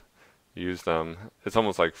kind of use them, it's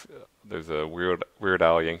almost like there's a Weird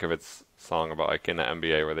Al Yankovic's song about like in the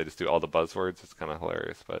NBA where they just do all the buzzwords. It's kind of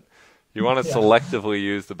hilarious, but you want to selectively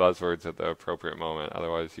use the buzzwords at the appropriate moment.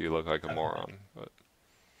 Otherwise, you look like a moron. But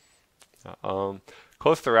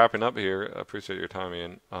close to wrapping up here. I appreciate your time,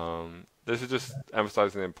 Ian. This is just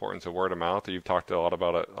emphasizing the importance of word of mouth. You've talked a lot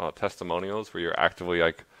about testimonials, where you're actively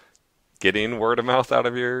like getting word of mouth out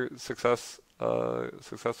of your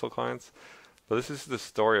successful clients. But this is the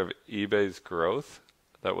story of eBay's growth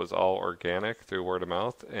that was all organic through word of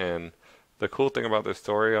mouth. And the cool thing about this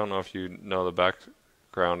story, I don't know if you know the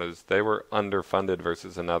background, is they were underfunded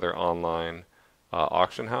versus another online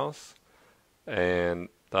auction house. And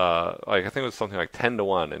I think it was something like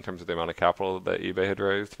 10-1 in terms of the amount of capital that eBay had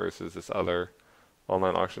raised versus this other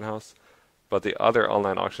online auction house. But the other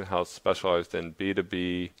online auction house specialized in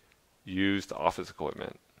B2B used office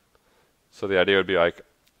equipment. So the idea would be like,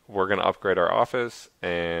 we're going to upgrade our office,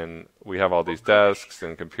 and we have all these desks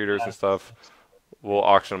and computers and stuff. We'll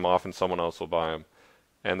auction them off, and someone else will buy them.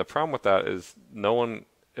 And the problem with that is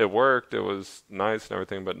it worked, it was nice and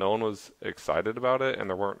everything, but no one was excited about it, and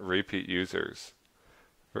there weren't repeat users.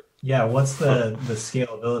 Yeah, what's the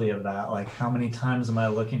scalability of that? Like, how many times am I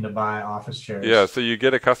looking to buy office chairs? Yeah, so you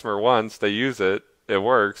get a customer once, they use it, it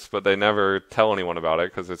works, but they never tell anyone about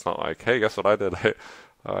it because it's not like, hey, guess what I did?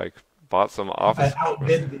 I bought some office. I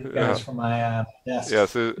outbid these guys for my desk. Yeah,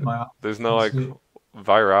 so there's no like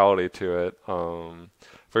virality to it.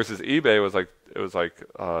 Versus eBay was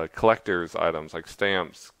like collectors items like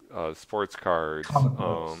stamps, sports cards,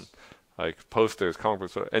 like posters, comic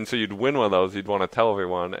books, and so you'd win one of those. You'd want to tell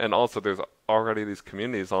everyone, and also there's already these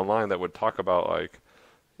communities online that would talk about like,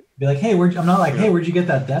 be like, hey, I'm not like, hey, where'd you get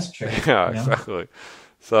that desk chair? Yeah, exactly.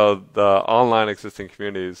 So the online existing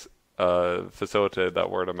communities facilitated that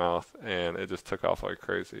word of mouth, and it just took off like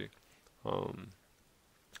crazy.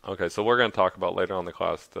 Okay, so we're going to talk about later on in the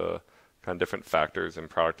class the kind of different factors in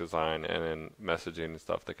product design and in messaging and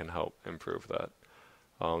stuff that can help improve that.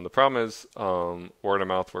 The problem is word of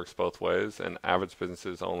mouth works both ways, and average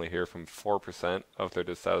businesses only hear from 4% of their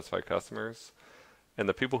dissatisfied customers. And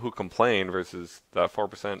the people who complain versus that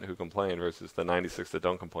 4% who complain versus the 96 that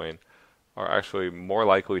don't complain are actually more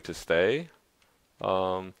likely to stay.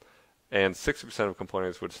 And 60% of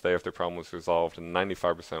complainers would stay if their problem was resolved, and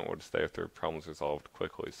 95% would stay if their problem was resolved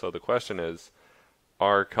quickly. So the question is,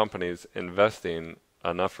 are companies investing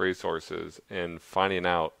enough resources in finding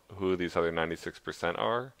out who these other 96%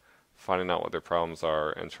 are, finding out what their problems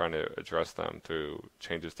are, and trying to address them through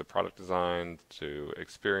changes to product design, to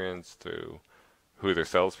experience, to who their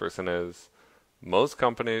salesperson is? Most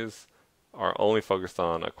companies are only focused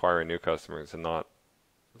on acquiring new customers and not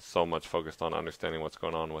so much focused on understanding what's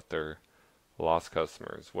going on with their lost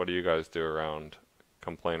customers. What do you guys do around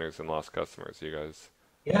complainers and lost customers? You guys?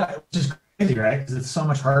 Yeah, it's just crazy, right? Because it's so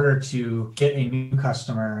much harder to get a new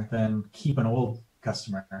customer than keep an old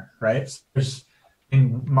customer, right? So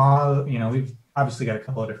we've obviously got a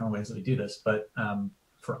couple of different ways that we do this, but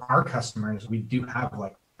for our customers, we do have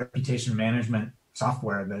like reputation management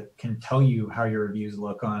software that can tell you how your reviews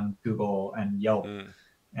look on Google and Yelp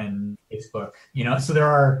and Facebook, so there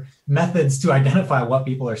are methods to identify what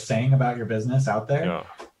people are saying about your business out there.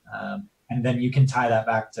 Yeah. And then you can tie that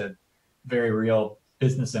back to very real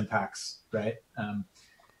business impacts, right?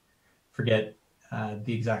 forget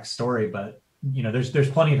the exact story, but there's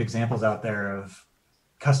plenty of examples out there of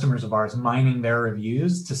customers of ours mining their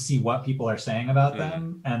reviews to see what people are saying about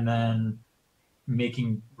them, and then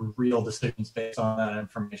making real decisions based on that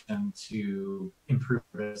information to improve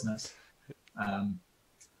their business.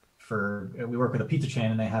 We work with a pizza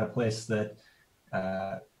chain, and they had a place that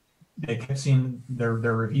they kept seeing their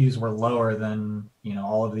reviews were lower than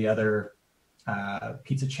all of the other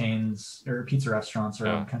pizza chains or pizza restaurants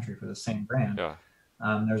around the country for the same brand. Yeah.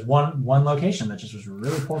 There's one location that just was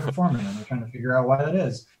really poor performing, and they're trying to figure out why that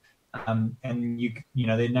is. And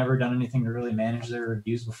they'd never done anything to really manage their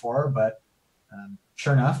reviews before, but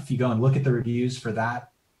sure enough, if you go and look at the reviews for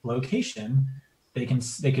that location, they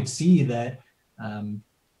could see that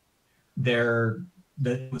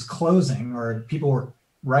that it was closing, or people were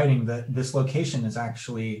writing that this location is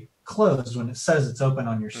actually closed when it says it's open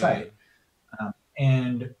on your site.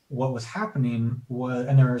 And what was happening was,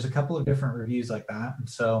 and there was a couple of different reviews like that. And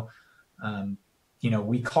so,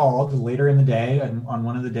 we called later in the day on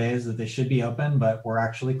one of the days that they should be open, but were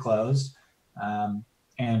actually closed,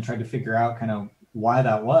 and tried to figure out kind of why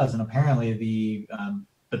that was. And apparently the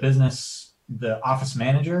office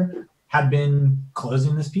manager had been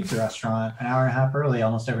closing this pizza restaurant an hour and a half early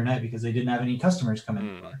almost every night because they didn't have any customers come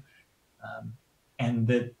in. And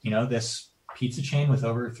that, this pizza chain with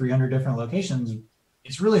over 300 different locations,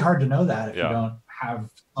 it's really hard to know that if you don't have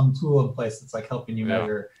some tool in place that's like helping you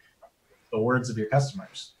measure the words of your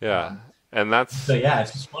customers. And that's so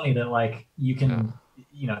it's just funny that like you can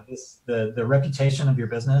the reputation of your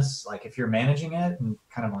business, like if you're managing it and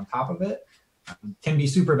kind of on top of it, can be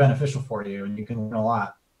super beneficial for you, and you can learn a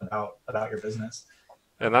lot about your business.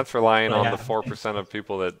 And that's relying on the 4% of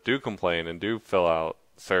people that do complain and do fill out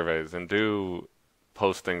surveys and do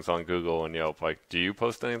post things on Google and Yelp. Like, do you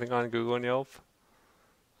post anything on Google and Yelp?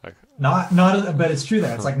 Like, not, but it's true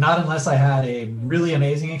that it's like not unless I had a really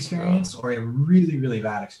amazing experience or a really, really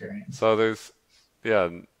bad experience. So there's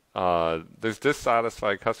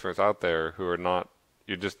dissatisfied customers out there who are not,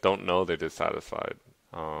 you just don't know they're dissatisfied.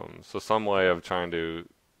 So some way of trying to,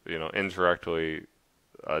 indirectly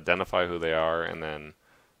identify who they are and then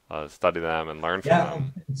study them and learn from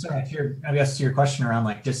them. So I guess to your question around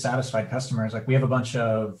like dissatisfied customers, like we have a bunch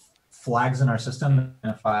of flags in our system to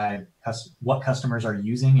identify what customers are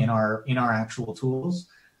using in our actual tools,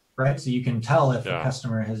 right? So you can tell if a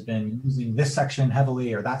customer has been using this section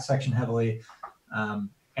heavily or that section heavily. And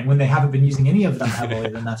when they haven't been using any of them heavily,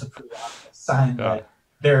 then that's a pretty obvious sign that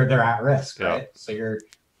they're at risk, right? So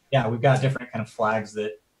we've got different kind of flags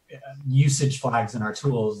that usage flags in our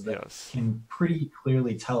tools that can pretty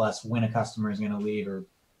clearly tell us when a customer is going to leave or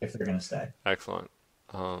if they're going to stay. Excellent.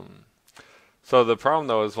 So the problem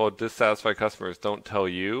though is, dissatisfied customers don't tell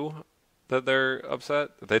you that they're upset.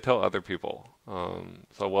 They tell other people.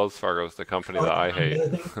 So Wells Fargo is the company that I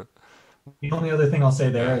hate. The only other thing I'll say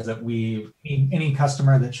there is that any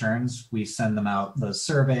customer that churns, we send them out those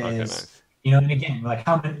surveys. Okay, nice. And again, like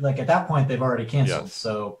how many, like at that point they've already canceled.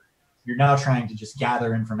 So you're now trying to just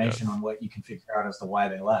gather information on what you can figure out as to why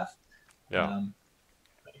they left. Trying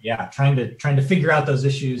to figure out those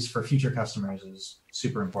issues for future customers is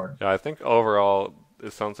super important. Yeah, I think overall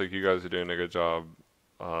it sounds like you guys are doing a good job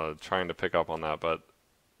trying to pick up on that. But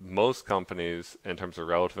most companies, in terms of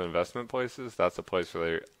relative investment places, that's a place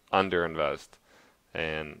where they underinvest.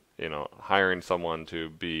 And hiring someone to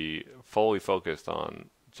be fully focused on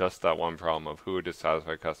just that one problem of who are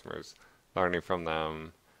dissatisfied customers, learning from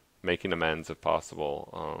them, making amends if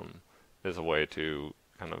possible, is a way to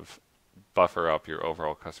kind of buffer up your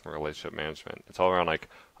overall customer relationship management. It's all around like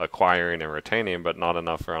acquiring and retaining, but not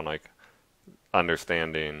enough around like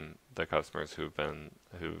understanding the customers who've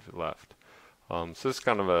left. So this is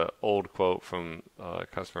kind of an old quote from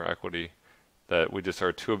Customer Equity, that we just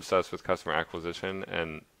are too obsessed with customer acquisition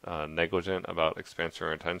and negligent about expansion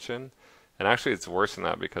or retention. And actually it's worse than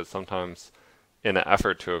that, because sometimes in an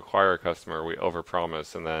effort to acquire a customer, we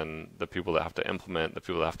overpromise, and then the people that have to implement, the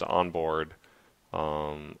people that have to onboard,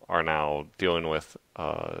 are now dealing with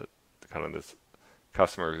kind of this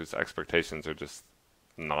customer whose expectations are just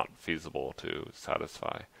not feasible to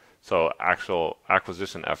satisfy. So actual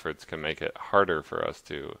acquisition efforts can make it harder for us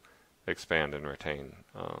to expand and retain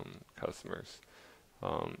customers.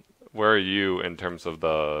 Where are you in terms of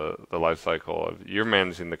the life cycle of, you're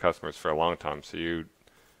managing the customers for a long time, so you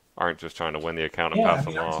aren't just trying to win the account and pass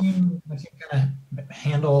them off. Our team kind of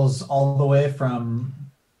handles all the way from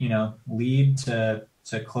lead to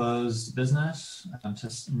close business.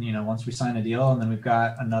 Once we sign a deal, and then we've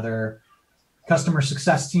got another customer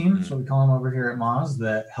success team, so we call them over here at Moz,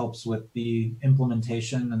 that helps with the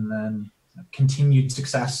implementation and then continued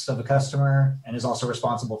success of a customer, and is also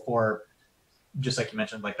responsible for, just like you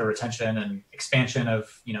mentioned, like the retention and expansion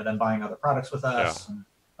of, them buying other products with us and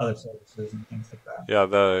other services and things like that. Yeah,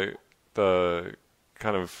 the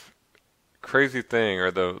kind of crazy thing,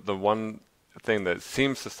 or the one thing that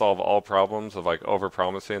seems to solve all problems of like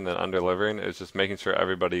over-promising and then under-delivering, is just making sure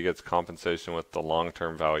everybody gets compensation with the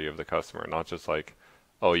long-term value of the customer, not just like,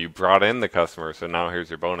 oh, you brought in the customer, so now here's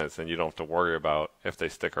your bonus, and you don't have to worry about if they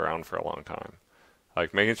stick around for a long time.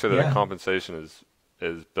 Like making sure that the compensation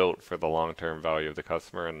is built for the long-term value of the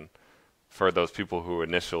customer, and for those people who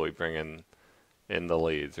initially bring in the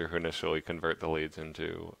leads, or who initially convert the leads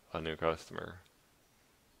into a new customer.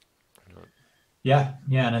 Yeah,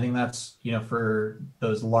 and I think that's, for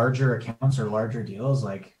those larger accounts or larger deals,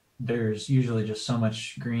 like there's usually just so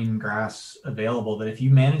much green grass available that if you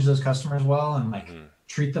manage those customers well and like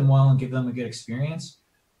treat them well and give them a good experience,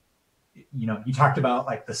 you talked about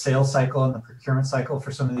like the sales cycle and the procurement cycle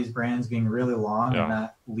for some of these brands being really long, and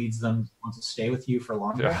that leads them to want to stay with you for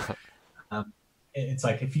longer. It's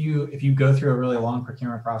like if you go through a really long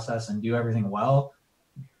procurement process and do everything well,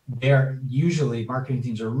 usually marketing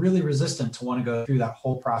teams are really resistant to want to go through that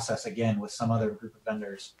whole process again with some other group of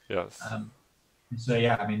vendors. Yes. So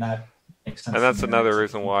I mean, that makes sense. And that's another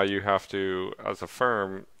reason why you have to, as a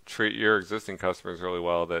firm, treat your existing customers really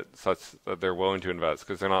well, such that they're willing to invest,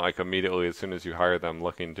 because they're not like immediately, as soon as you hire them,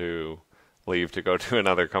 looking to leave to go to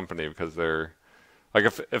another company, because they're like,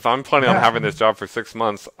 if I'm planning on having this job for 6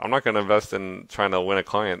 months, I'm not going to invest in trying to win a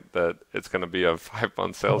client that it's going to be a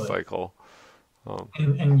 5-month sales cycle.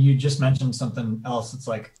 And you just mentioned something else. It's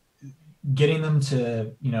like getting them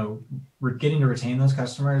to, getting to retain those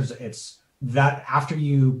customers. It's that after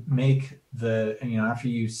you make after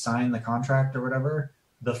you sign the contract or whatever,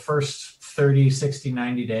 the first 30, 60,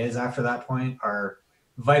 90 days after that point are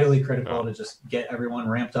vitally critical to just get everyone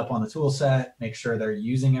ramped up on the tool set, make sure they're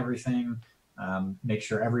using everything, make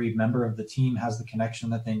sure every member of the team has the connection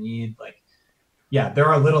that they need. Like, there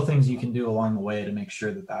are little things you can do along the way to make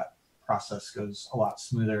sure that process goes a lot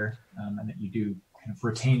smoother, and that you do kind of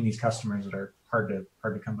retain these customers that are hard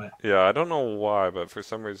to come by. Yeah, I don't know why, but for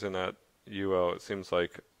some reason at UO, it seems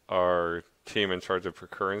like our team in charge of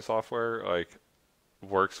procuring software like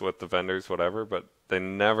works with the vendors, whatever, but they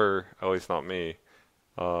never, at least not me,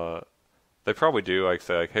 they probably do like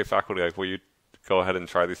say like, hey faculty, like will you go ahead and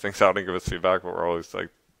try these things out and give us feedback, but we're always like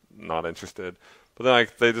not interested. But then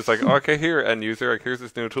like they just like, oh, okay, here, end user, like here's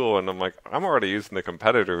this new tool, and I'm like, I'm already using the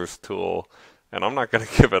competitor's tool, and I'm not going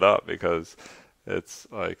to give it up, because it's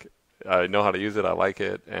like I know how to use it, I like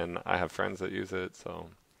it, and I have friends that use it. So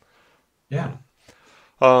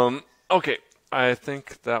okay, I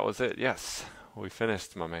think that was it. Yes, we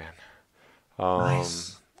finished, my man.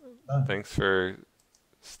 Nice. Thanks for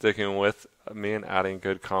sticking with me and adding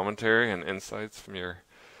good commentary and insights from your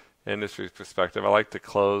industry perspective. I like to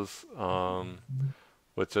close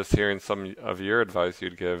with just hearing some of your advice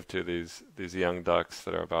you'd give to these young ducks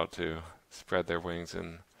that are about to spread their wings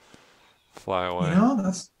and fly away.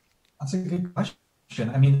 That's a good question.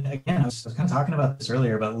 I mean, again, I was kind of talking about this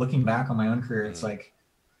earlier, but looking back on my own career, it's like,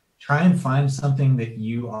 try and find something that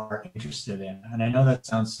you are interested in. And I know that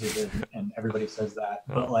sounds stupid and everybody says that,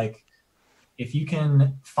 but like, if you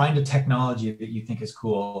can find a technology that you think is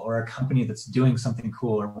cool, or a company that's doing something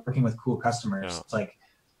cool, or working with cool customers, it's like,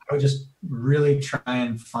 I would just really try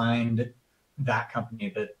and find that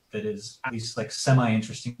company that is at least like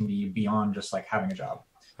semi-interesting to you beyond just like having a job.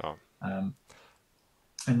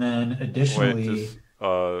 And then additionally,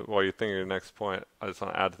 while you think of your next point, I just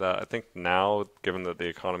want to add to that. I think now, given that the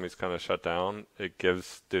economy's kind of shut down, it gives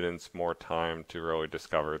students more time to really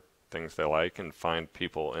discover things they like and find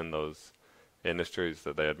people in those industries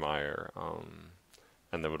that they admire,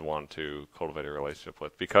 and they would want to cultivate a relationship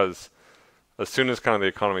with. Because as soon as kind of the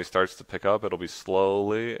economy starts to pick up, it'll be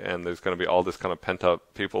slowly, and there's going to be all this kind of pent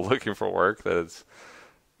up people looking for work that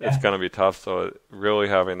it's going to be tough. So really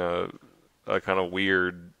having a kind of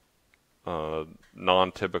weird,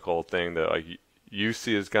 non-typical thing that like you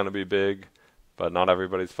see is going to be big, but not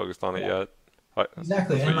everybody's focused on it yet.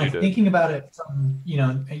 Exactly. And like thinking about it from,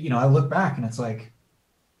 I look back and it's like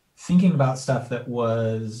thinking about stuff that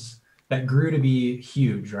grew to be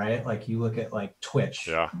huge, right? Like you look at like Twitch,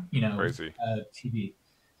 crazy. TV.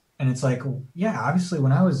 And it's like, obviously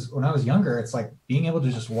when I was younger, it's like being able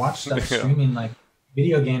to just watch stuff streaming, like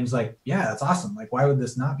video games, like, that's awesome. Like, why would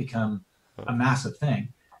this not become a massive thing?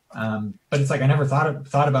 But it's like, I never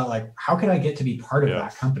thought about like, how could I get to be part of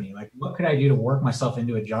that company? Like, what could I do to work myself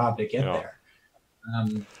into a job to get there?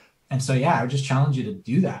 And so, I would just challenge you to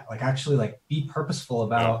do that. Like, actually, like, be purposeful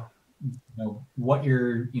about, what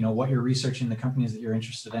you're researching, the companies that you're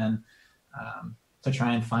interested in. to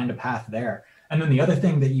try and find a path there. And then the other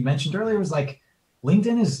thing that you mentioned earlier was like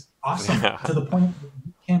LinkedIn is awesome to the point that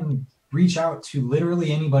you can reach out to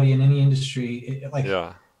literally anybody in any industry.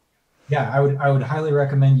 I would highly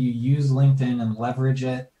recommend you use LinkedIn and leverage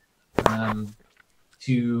it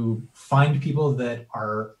to find people that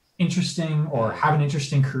are interesting or have an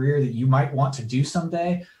interesting career that you might want to do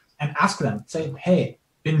someday, and ask them. Say, hey,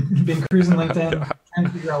 been cruising LinkedIn, trying to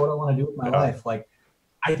figure out what I want to do with my life. Like,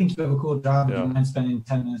 I think you have a cool job. Do you mind spending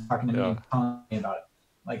 10 minutes talking to me and telling me about it?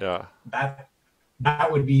 Like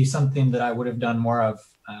that would be something that I would have done more of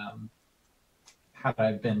had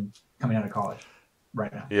I been coming out of college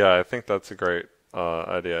right now. Yeah, I think that's a great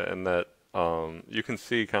idea, and that you can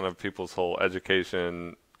see kind of people's whole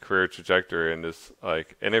education, career trajectory, and just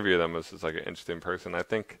like interview them as just like an interesting person. I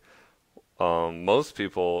think most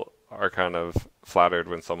people are kind of flattered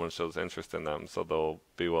when someone shows interest in them, so they'll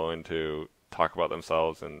be willing to talk about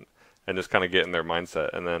themselves and just kind of get in their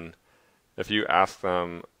mindset. And then if you ask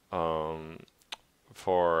them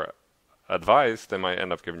for advice, they might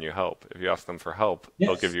end up giving you help. If you ask them for help,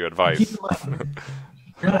 they'll give you advice.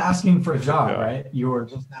 You're not asking for a job, right? You're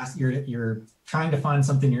just you're trying to find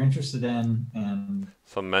something you're interested in, and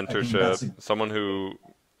some mentorship, someone who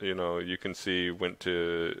you can see went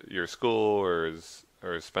to your school or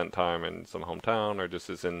spent time in some hometown, or just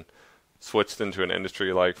switched into an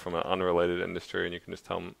industry like from an unrelated industry, and you can just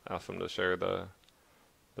ask them to share the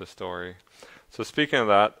story. So speaking of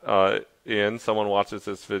that, Ian, someone watches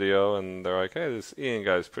this video and they're like, hey, this Ian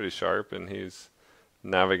guy's pretty sharp, and he's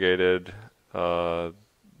navigated the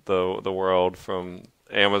world from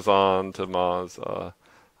Amazon to Moz.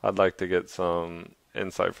 I'd like to get some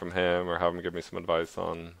insight from him, or have him give me some advice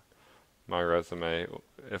on my resume.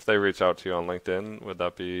 If they reach out to you on LinkedIn, would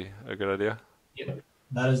that be a good idea? Yeah,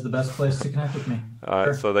 that is the best place to connect with me.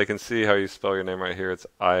 Sure. So they can see how you spell your name right here. It's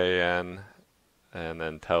I-A-N and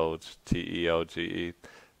then Telge, T-E-L-G-E.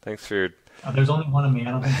 Thanks for your... there's only one of me.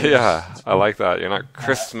 I don't think I like that. You're not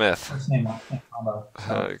Chris Smith. First name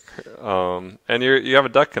combo. And you have a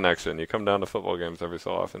duck connection. You come down to football games every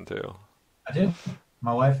so often too. I do.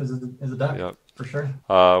 My wife is a duck, for sure.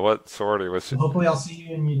 What sorority was she? Hopefully I'll see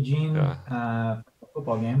you in Eugene for a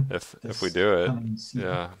football game. If we do it,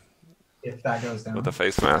 if that goes down. With a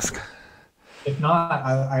face mask. If not,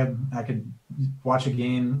 I could watch a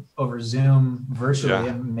game over Zoom virtually,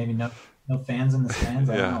 and maybe no fans in the stands.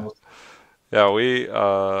 I don't know. Yeah, we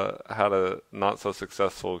had a not so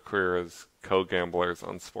successful career as co-gamblers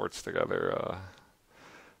on sports together.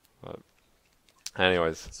 But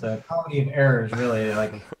anyways, it's a comedy of errors, really.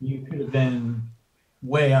 Like, you could have been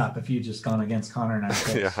way up if you just gone against Connor and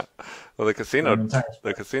I. Yeah, well, the casino did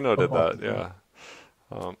that. Yeah.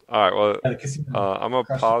 All right. Well, I'm gonna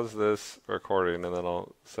pause this recording and then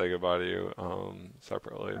I'll say goodbye to you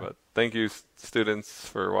separately. But thank you, students,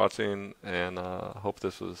 for watching, and hope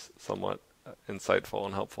this was somewhat insightful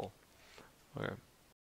and helpful. Okay.